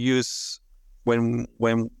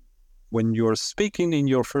speaking in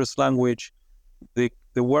your first language, the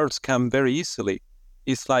words come very easily.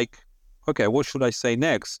 It's like, okay, what should I say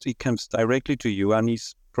next? It comes directly to you, and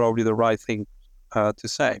it's probably the right thing to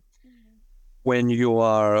say. When you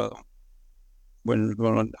are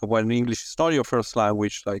when English is not your first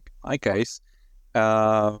language, like my case,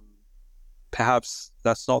 perhaps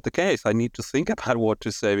that's not the case. I need to think about what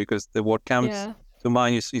to say, because the word comes to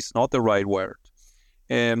mind is not the right word.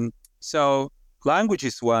 So language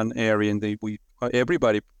is one area, and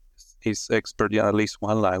everybody is expert in at least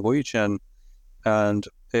one language, and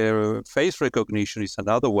face recognition is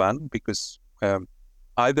another one, because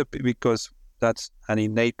either because that's an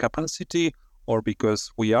innate capacity, or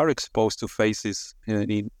because we are exposed to faces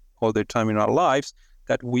in all the time in our lives,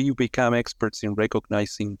 that we become experts in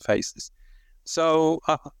recognizing faces. So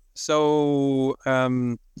that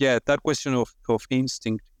question of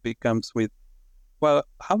instinct becomes with, well,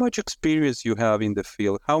 how much experience you have in the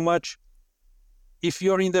field, how much, if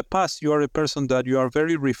you're in the past, you are a person that you are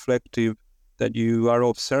very reflective, that you are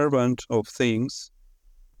observant of things,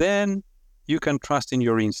 then you can trust in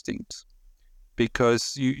your instincts,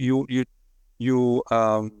 because you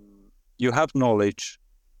have knowledge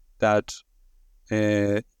that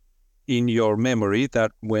in your memory,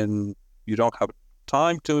 that when you don't have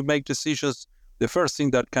time to make decisions, the first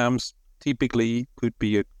thing that comes typically could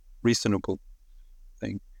be a reasonable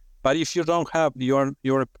thing. But if you don't have, you're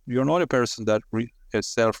not a person that is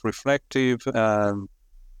self-reflective, um,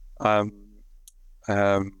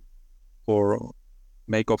 um, or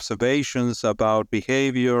make observations about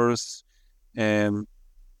behaviors, and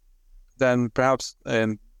then perhaps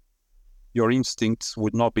your instincts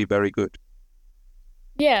would not be very good.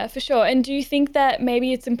 Yeah, for sure. And do you think that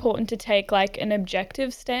maybe it's important to take like an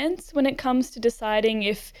objective stance when it comes to deciding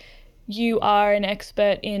if you are an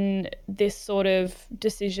expert in this sort of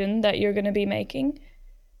decision that you're going to be making?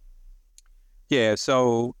 Yeah,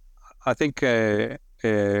 so I think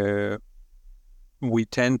we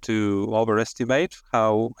tend to overestimate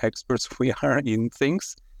how experts we are in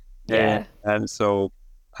things. Yeah. And so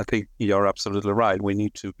I think you're absolutely right. We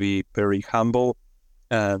need to be very humble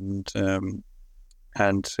and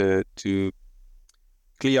to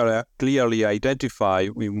clearly identify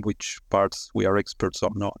in which parts we are experts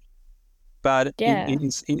or not. But Yeah.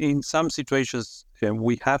 in some situations,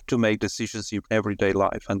 we have to make decisions in everyday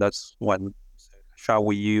life, and that's when shall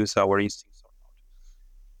we use our instincts or not?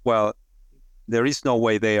 Well, there is no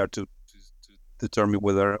way there to determine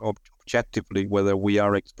whether objectively whether we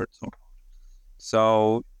are experts or not.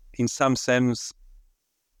 So, in some sense,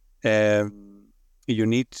 you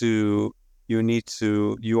need to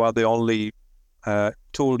you are the only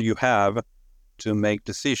tool you have to make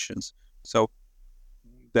decisions. So,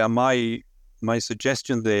 my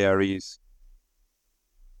suggestion there is,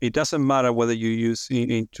 it doesn't matter whether you use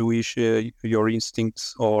intuition, your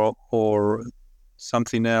instincts, or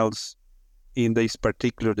something else in this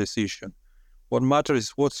particular decision. What matters is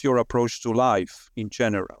what's your approach to life in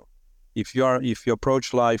general. If you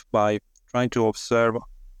approach life by trying to observe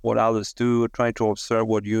what others do, trying to observe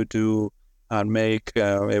what you do, and make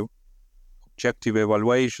objective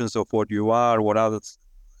evaluations of what you are, what others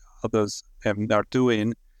are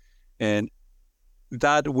doing, and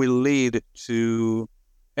that will lead to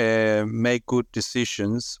make good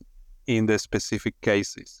decisions in the specific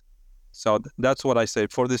cases. So that's what I say.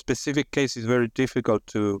 For the specific case, it's very difficult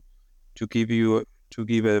to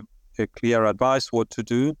give a clear advice what to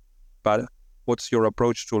do, but what's your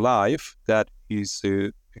approach to life? That is,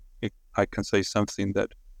 I can say something that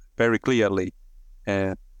very clearly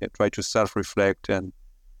try to self-reflect and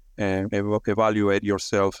evaluate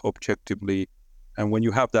yourself objectively. And when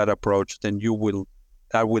you have that approach, then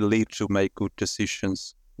that will lead to make good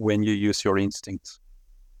decisions when you use your instincts.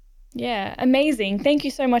 Yeah, amazing. Thank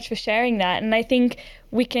you so much for sharing that. And I think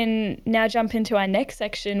we can now jump into our next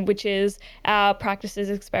section, which is our practices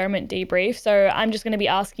experiment debrief. So I'm just going to be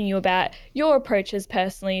asking you about your approaches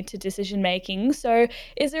personally to decision making. So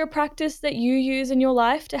is there a practice that you use in your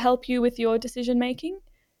life to help you with your decision making?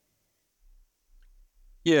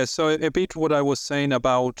 Yeah, so a bit what I was saying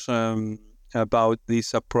about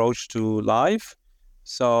this approach to life.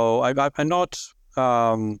 So I'm not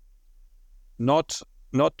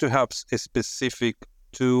not to have a specific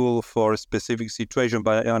tool for a specific situation,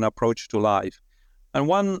 but an approach to life. And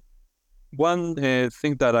one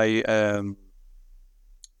thing that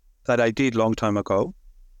I did long time ago,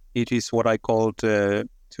 it is what I called to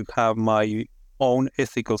have my own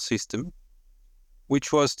ethical system,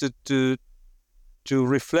 which was to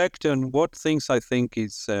reflect on what things I think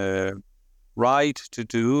is right to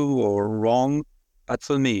do or wrong, but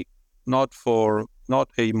for me, not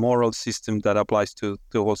a moral system that applies to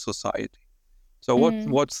the whole society. So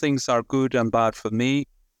what things are good and bad for me,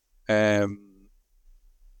 um,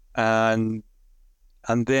 and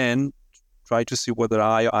then try to see whether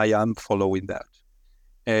I am following that.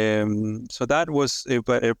 So that was a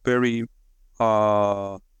very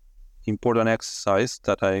important exercise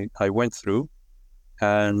that I went through,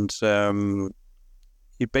 and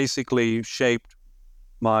it basically shaped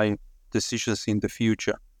my decisions in the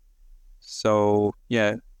future. So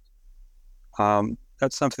yeah,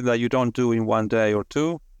 that's something that you don't do in one day or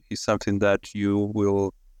two. It's something that you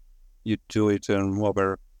do it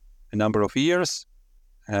over a number of years,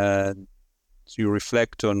 and you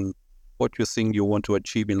reflect on what you think you want to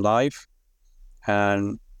achieve in life,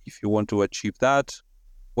 and if you want to achieve that,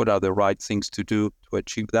 what are the right things to do to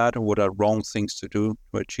achieve that, and what are wrong things to do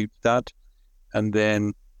to achieve that, and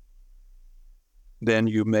then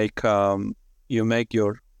you make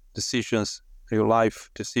your decisions, your life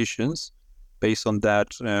decisions, based on that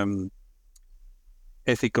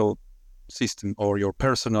ethical system or your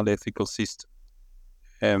personal ethical system,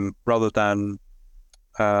 rather than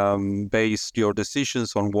base your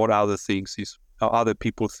decisions on what other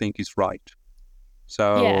people think is right.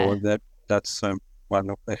 So Yeah. that's one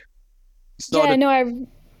of the. It's not Yeah, a, no,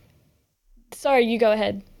 sorry, you go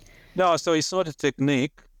ahead. No, so it's not a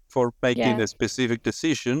technique for making Yeah. a specific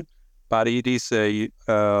decision, but it is a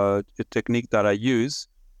technique that I use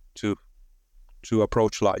to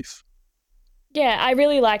approach life. Yeah, I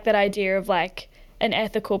really like that idea of like an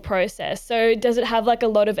ethical process. So does it have like a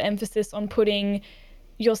lot of emphasis on putting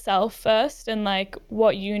yourself first and like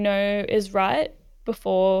what you know is right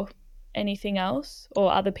before anything else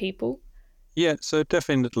or other people? Yeah, so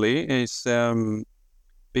definitely it's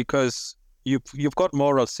because you've got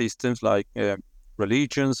moral systems like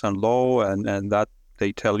religions and law, and that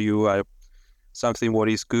they tell you something what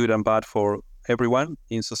is good and bad for everyone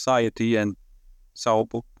in society. And so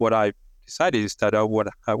what I decided is that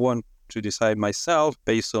I want to decide myself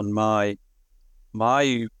based on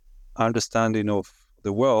my understanding of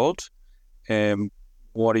the world, and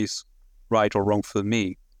what is right or wrong for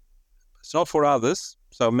me. It's not for others.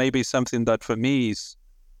 So maybe something that for me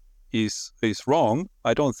is wrong.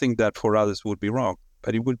 I don't think that for others would be wrong,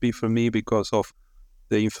 but it would be for me because of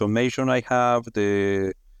the information I have,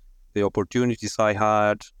 the opportunities I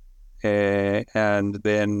had, and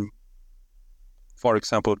then, for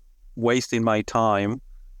example, wasting my time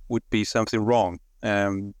would be something wrong.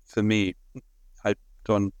 For me, I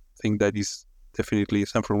don't think that is definitely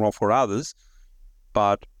something wrong for others,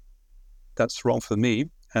 but that's wrong for me.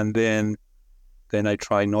 And then I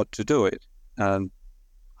try not to do it, and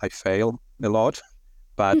I fail a lot.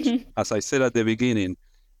 But as I said at the beginning,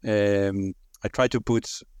 I try to put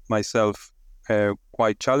myself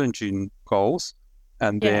quite challenging goals,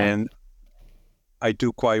 and Yeah. then I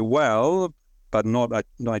do quite well, but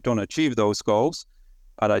I don't achieve those goals,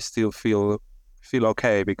 but I still feel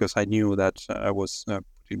okay because I knew that I was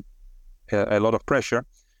putting a lot of pressure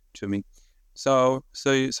to me. So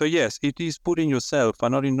yes, it is putting yourself,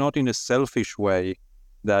 and not in a selfish way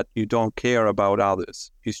that you don't care about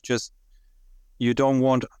others. It's just you don't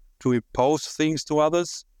want to impose things to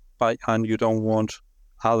others, and you don't want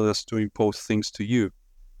others to impose things to you.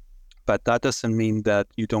 But that doesn't mean that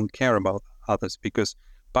you don't care about others, because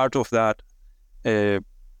part of that uh,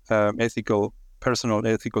 personal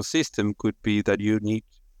ethical system could be that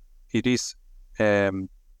it is um,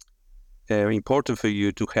 important for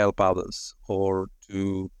you to help others, or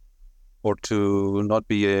to not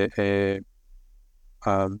be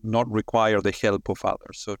not require the help of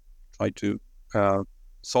others. So try to uh,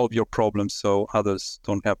 solve your problems so others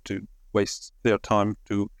don't have to waste their time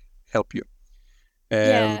to help you. Um,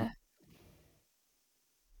 Yeah.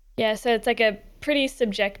 Yeah, so it's like a pretty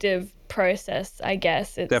subjective process, I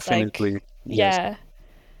guess. It's like, Definitely, yes. yeah.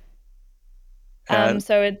 And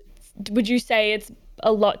So would you say it's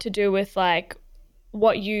a lot to do with like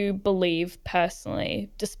what you believe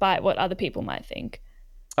personally, despite what other people might think?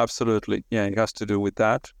 absolutely, yeah, it has to do with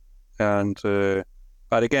that. And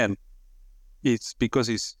but again, it's because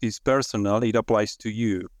it's personal. It applies to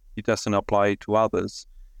you. It doesn't apply to others.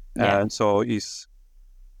 Yeah. And so it's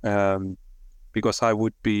um, because I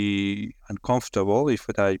would be uncomfortable if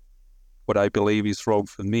what I believe is wrong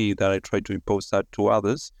for me, that I try to impose that to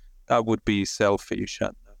others. That would be selfish.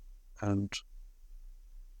 And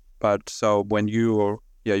but so when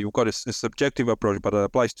you've got a subjective approach, but it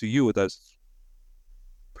applies to you, that's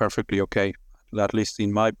perfectly okay, at least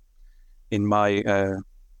in my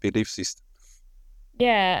belief system.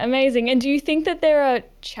 Yeah, amazing. And do you think that there are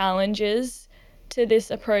challenges to this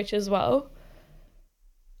approach as well?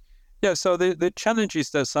 Yeah. So the challenge is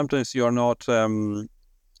that sometimes you're not um,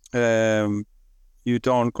 you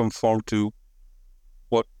don't conform to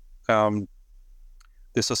what um,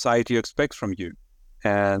 the society expects from you,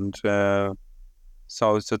 and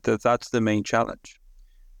so that's the main challenge.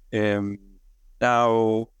 Um,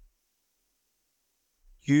 Now,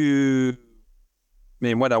 I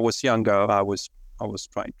mean, when I was younger, I was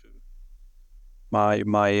trying to.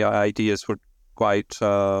 My ideas were quite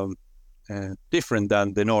different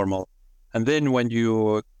than the normal, and then when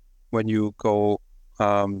you go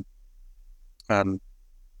um, and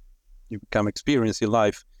you become experienced in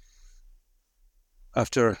life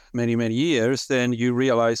after many many years, then you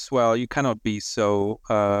realize, well, you cannot be so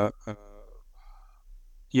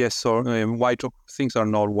yes or white. Things are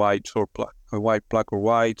not white or black or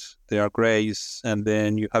white. They are grays, and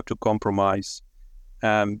then you have to compromise.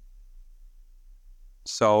 Um,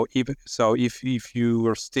 so if you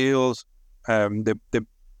are still the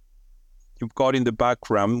you've got in the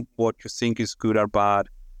background what you think is good or bad,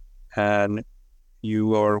 and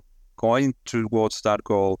you are going towards that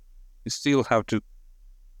goal, you still have to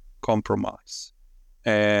compromise,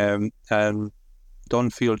 and don't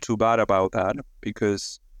feel too bad about that,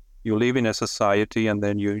 because you live in a society, and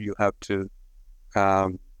then you have to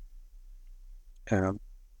um, um,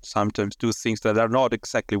 sometimes do things that are not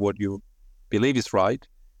exactly what you believe is right,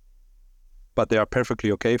 but they are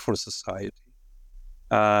perfectly okay for society.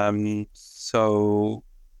 So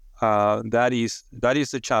that is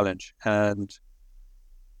the challenge,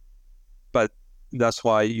 but that's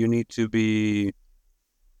why you need to be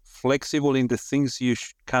flexible in the things you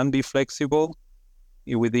can be flexible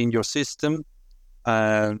within your system,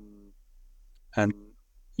 and and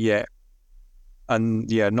yeah,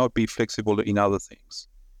 not be flexible in other things.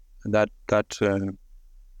 And that's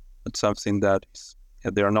something that is,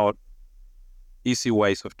 there are not easy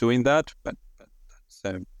ways of doing that, but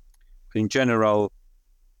that's, in general,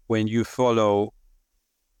 when you follow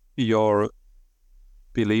your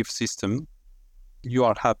belief system, you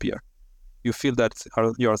are happier. You feel that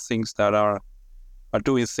your things that are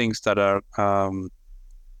doing things that are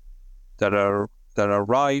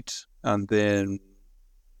right, and then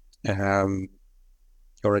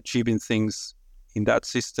you're achieving things in that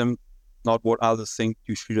system, not what others think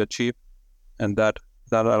you should achieve, and that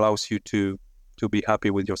allows you to be happy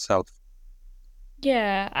with yourself.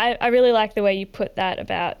 Yeah, I really like the way you put that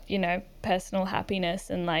about, personal happiness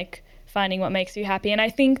and like finding what makes you happy. And I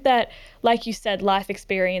think that, like you said, life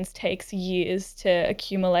experience takes years to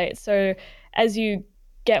accumulate. So as you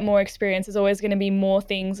get more experience, there's always going to be more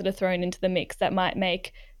things that are thrown into the mix that might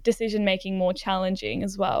make decision making more challenging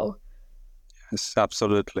as well. Yes,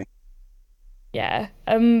 absolutely. Yeah,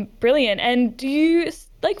 brilliant. And do you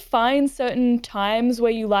like find certain times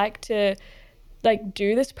where you like to like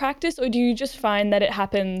do this practice, or do you just find that it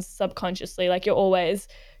happens subconsciously, like you're always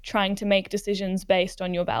trying to make decisions based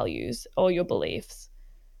on your values or your beliefs?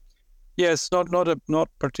 Yes, not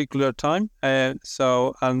particular time.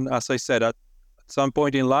 So, and as I said, at some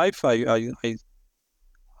point in life, I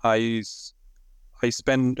I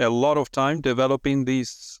spend a lot of time developing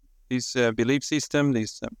this belief system,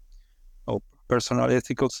 this personal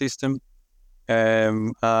ethical system,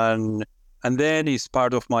 and then it's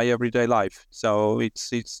part of my everyday life. So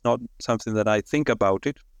it's not something that I think about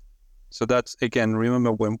it. So that's, again,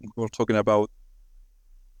 remember when we're talking about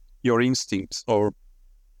your instincts or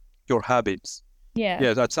your habits. Yeah.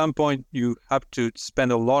 Yes, at some point you have to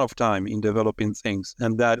spend a lot of time in developing things,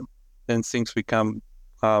 and that then things become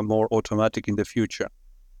more automatic in the future.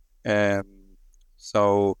 Um,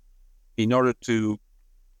 so, in order to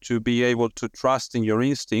be able to trust in your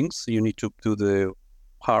instincts, you need to do the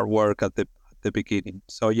hard work at the beginning.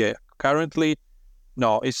 So, yeah, currently,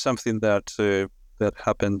 no, it's something that that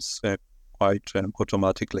happens quite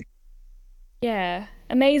automatically. Yeah,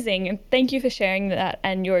 amazing. And thank you for sharing that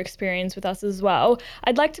and your experience with us as well.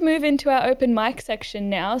 I'd like to move into our open mic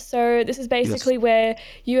section now. So, this is Yes. basically where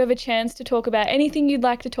you have a chance to talk about anything you'd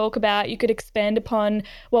like to talk about. You could expand upon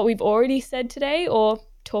what we've already said today or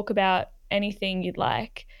talk about anything you'd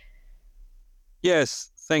like.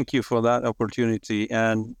 Yes, thank you for that opportunity.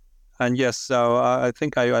 And yes, so I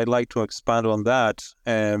think I'd like to expand on that.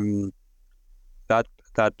 That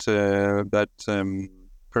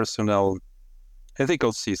personal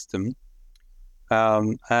ethical system,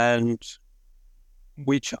 and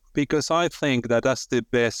which, because I think that that's the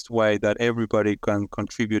best way that everybody can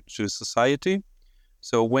contribute to society.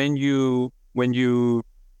 So um,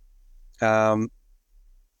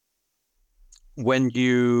 when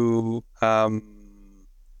you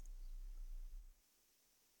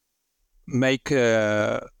make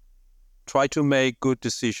try to make good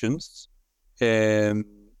decisions, um,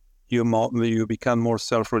 you become more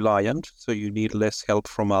self-reliant, so you need less help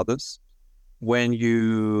from others. When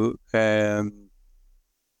you are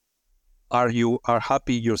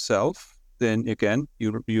happy yourself, then again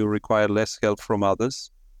you require less help from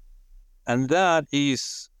others, and that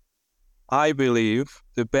is, I believe,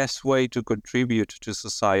 the best way to contribute to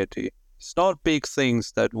society. It's not big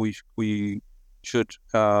things that we should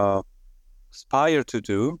aspire to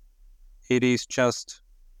do. It is just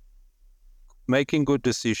making good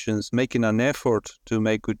decisions, making an effort to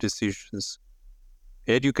make good decisions,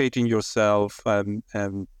 educating yourself, and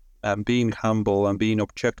being humble and being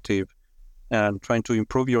objective and trying to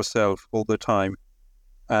improve yourself all the time.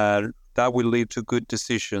 That will lead to good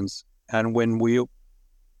decisions. And when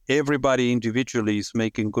everybody individually is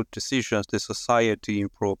making good decisions, the society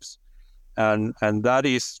improves. And that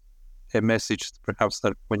is a message, perhaps,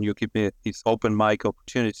 that when you give me this open mic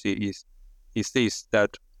opportunity is this,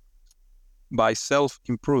 that by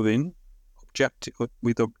self-improving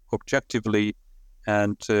objectively,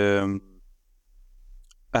 and um,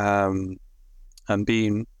 and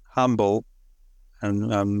being humble,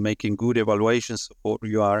 and making good evaluations of what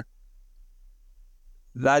you are,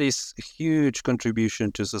 that is a huge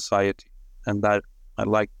contribution to society. And that I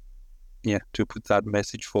like, to put that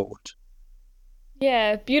message forward.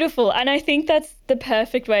 Yeah, beautiful. And I think that's the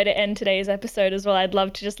perfect way to end today's episode as well. I'd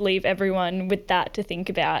love to just leave everyone with that to think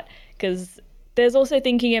about, because there's also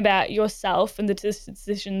thinking about yourself and the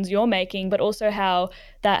decisions you're making, but also how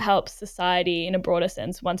that helps society in a broader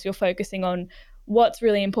sense. Once you're focusing on what's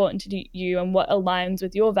really important to you and what aligns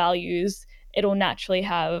with your values, it'll naturally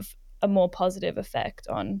have a more positive effect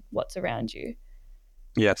on what's around you.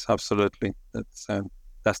 Yes, absolutely.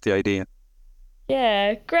 That's the idea.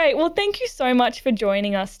 Yeah, great. Well, thank you so much for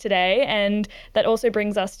joining us today. And that also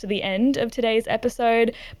brings us to the end of today's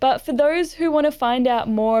episode. But for those who want to find out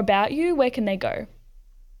more about you, where can they go?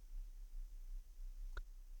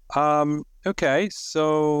 Okay,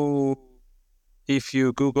 so if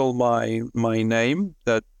you Google my name,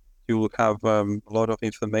 that you will have a lot of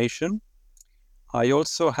information. I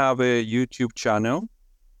also have a YouTube channel,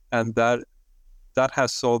 and that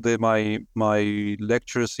has all my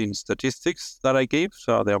lectures in statistics that I give.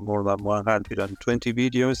 So there are more than 120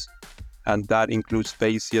 videos, and that includes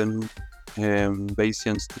Bayesian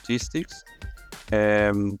statistics.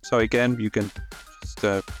 So again, you can just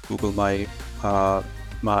Google my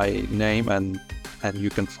name, and you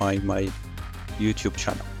can find my YouTube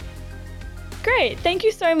channel. Great, thank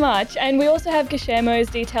you so much. And we also have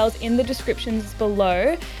Guillermo's details in the descriptions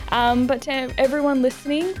below. But to everyone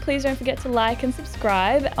listening, please don't forget to like and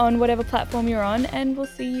subscribe on whatever platform you're on, and we'll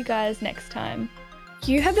see you guys next time.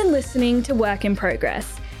 You have been listening to Work in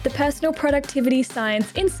Progress, the Personal Productivity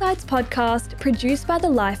Science Insights podcast produced by the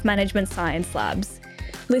Life Management Science Labs.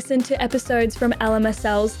 Listen to episodes from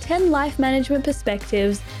LMSL's 10 Life Management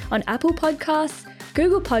Perspectives on Apple Podcasts,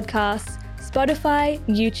 Google Podcasts, Spotify,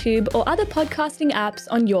 YouTube, or other podcasting apps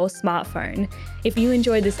on your smartphone. If you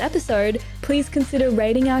enjoyed this episode, please consider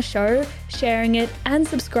rating our show, sharing it, and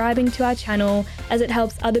subscribing to our channel, as it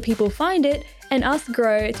helps other people find it and us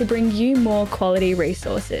grow to bring you more quality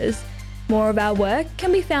resources. More of our work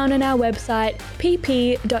can be found on our website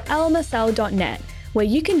pp.lmsl.net, where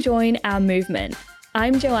you can join our movement.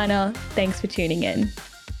 I'm Joanna. Thanks for tuning in.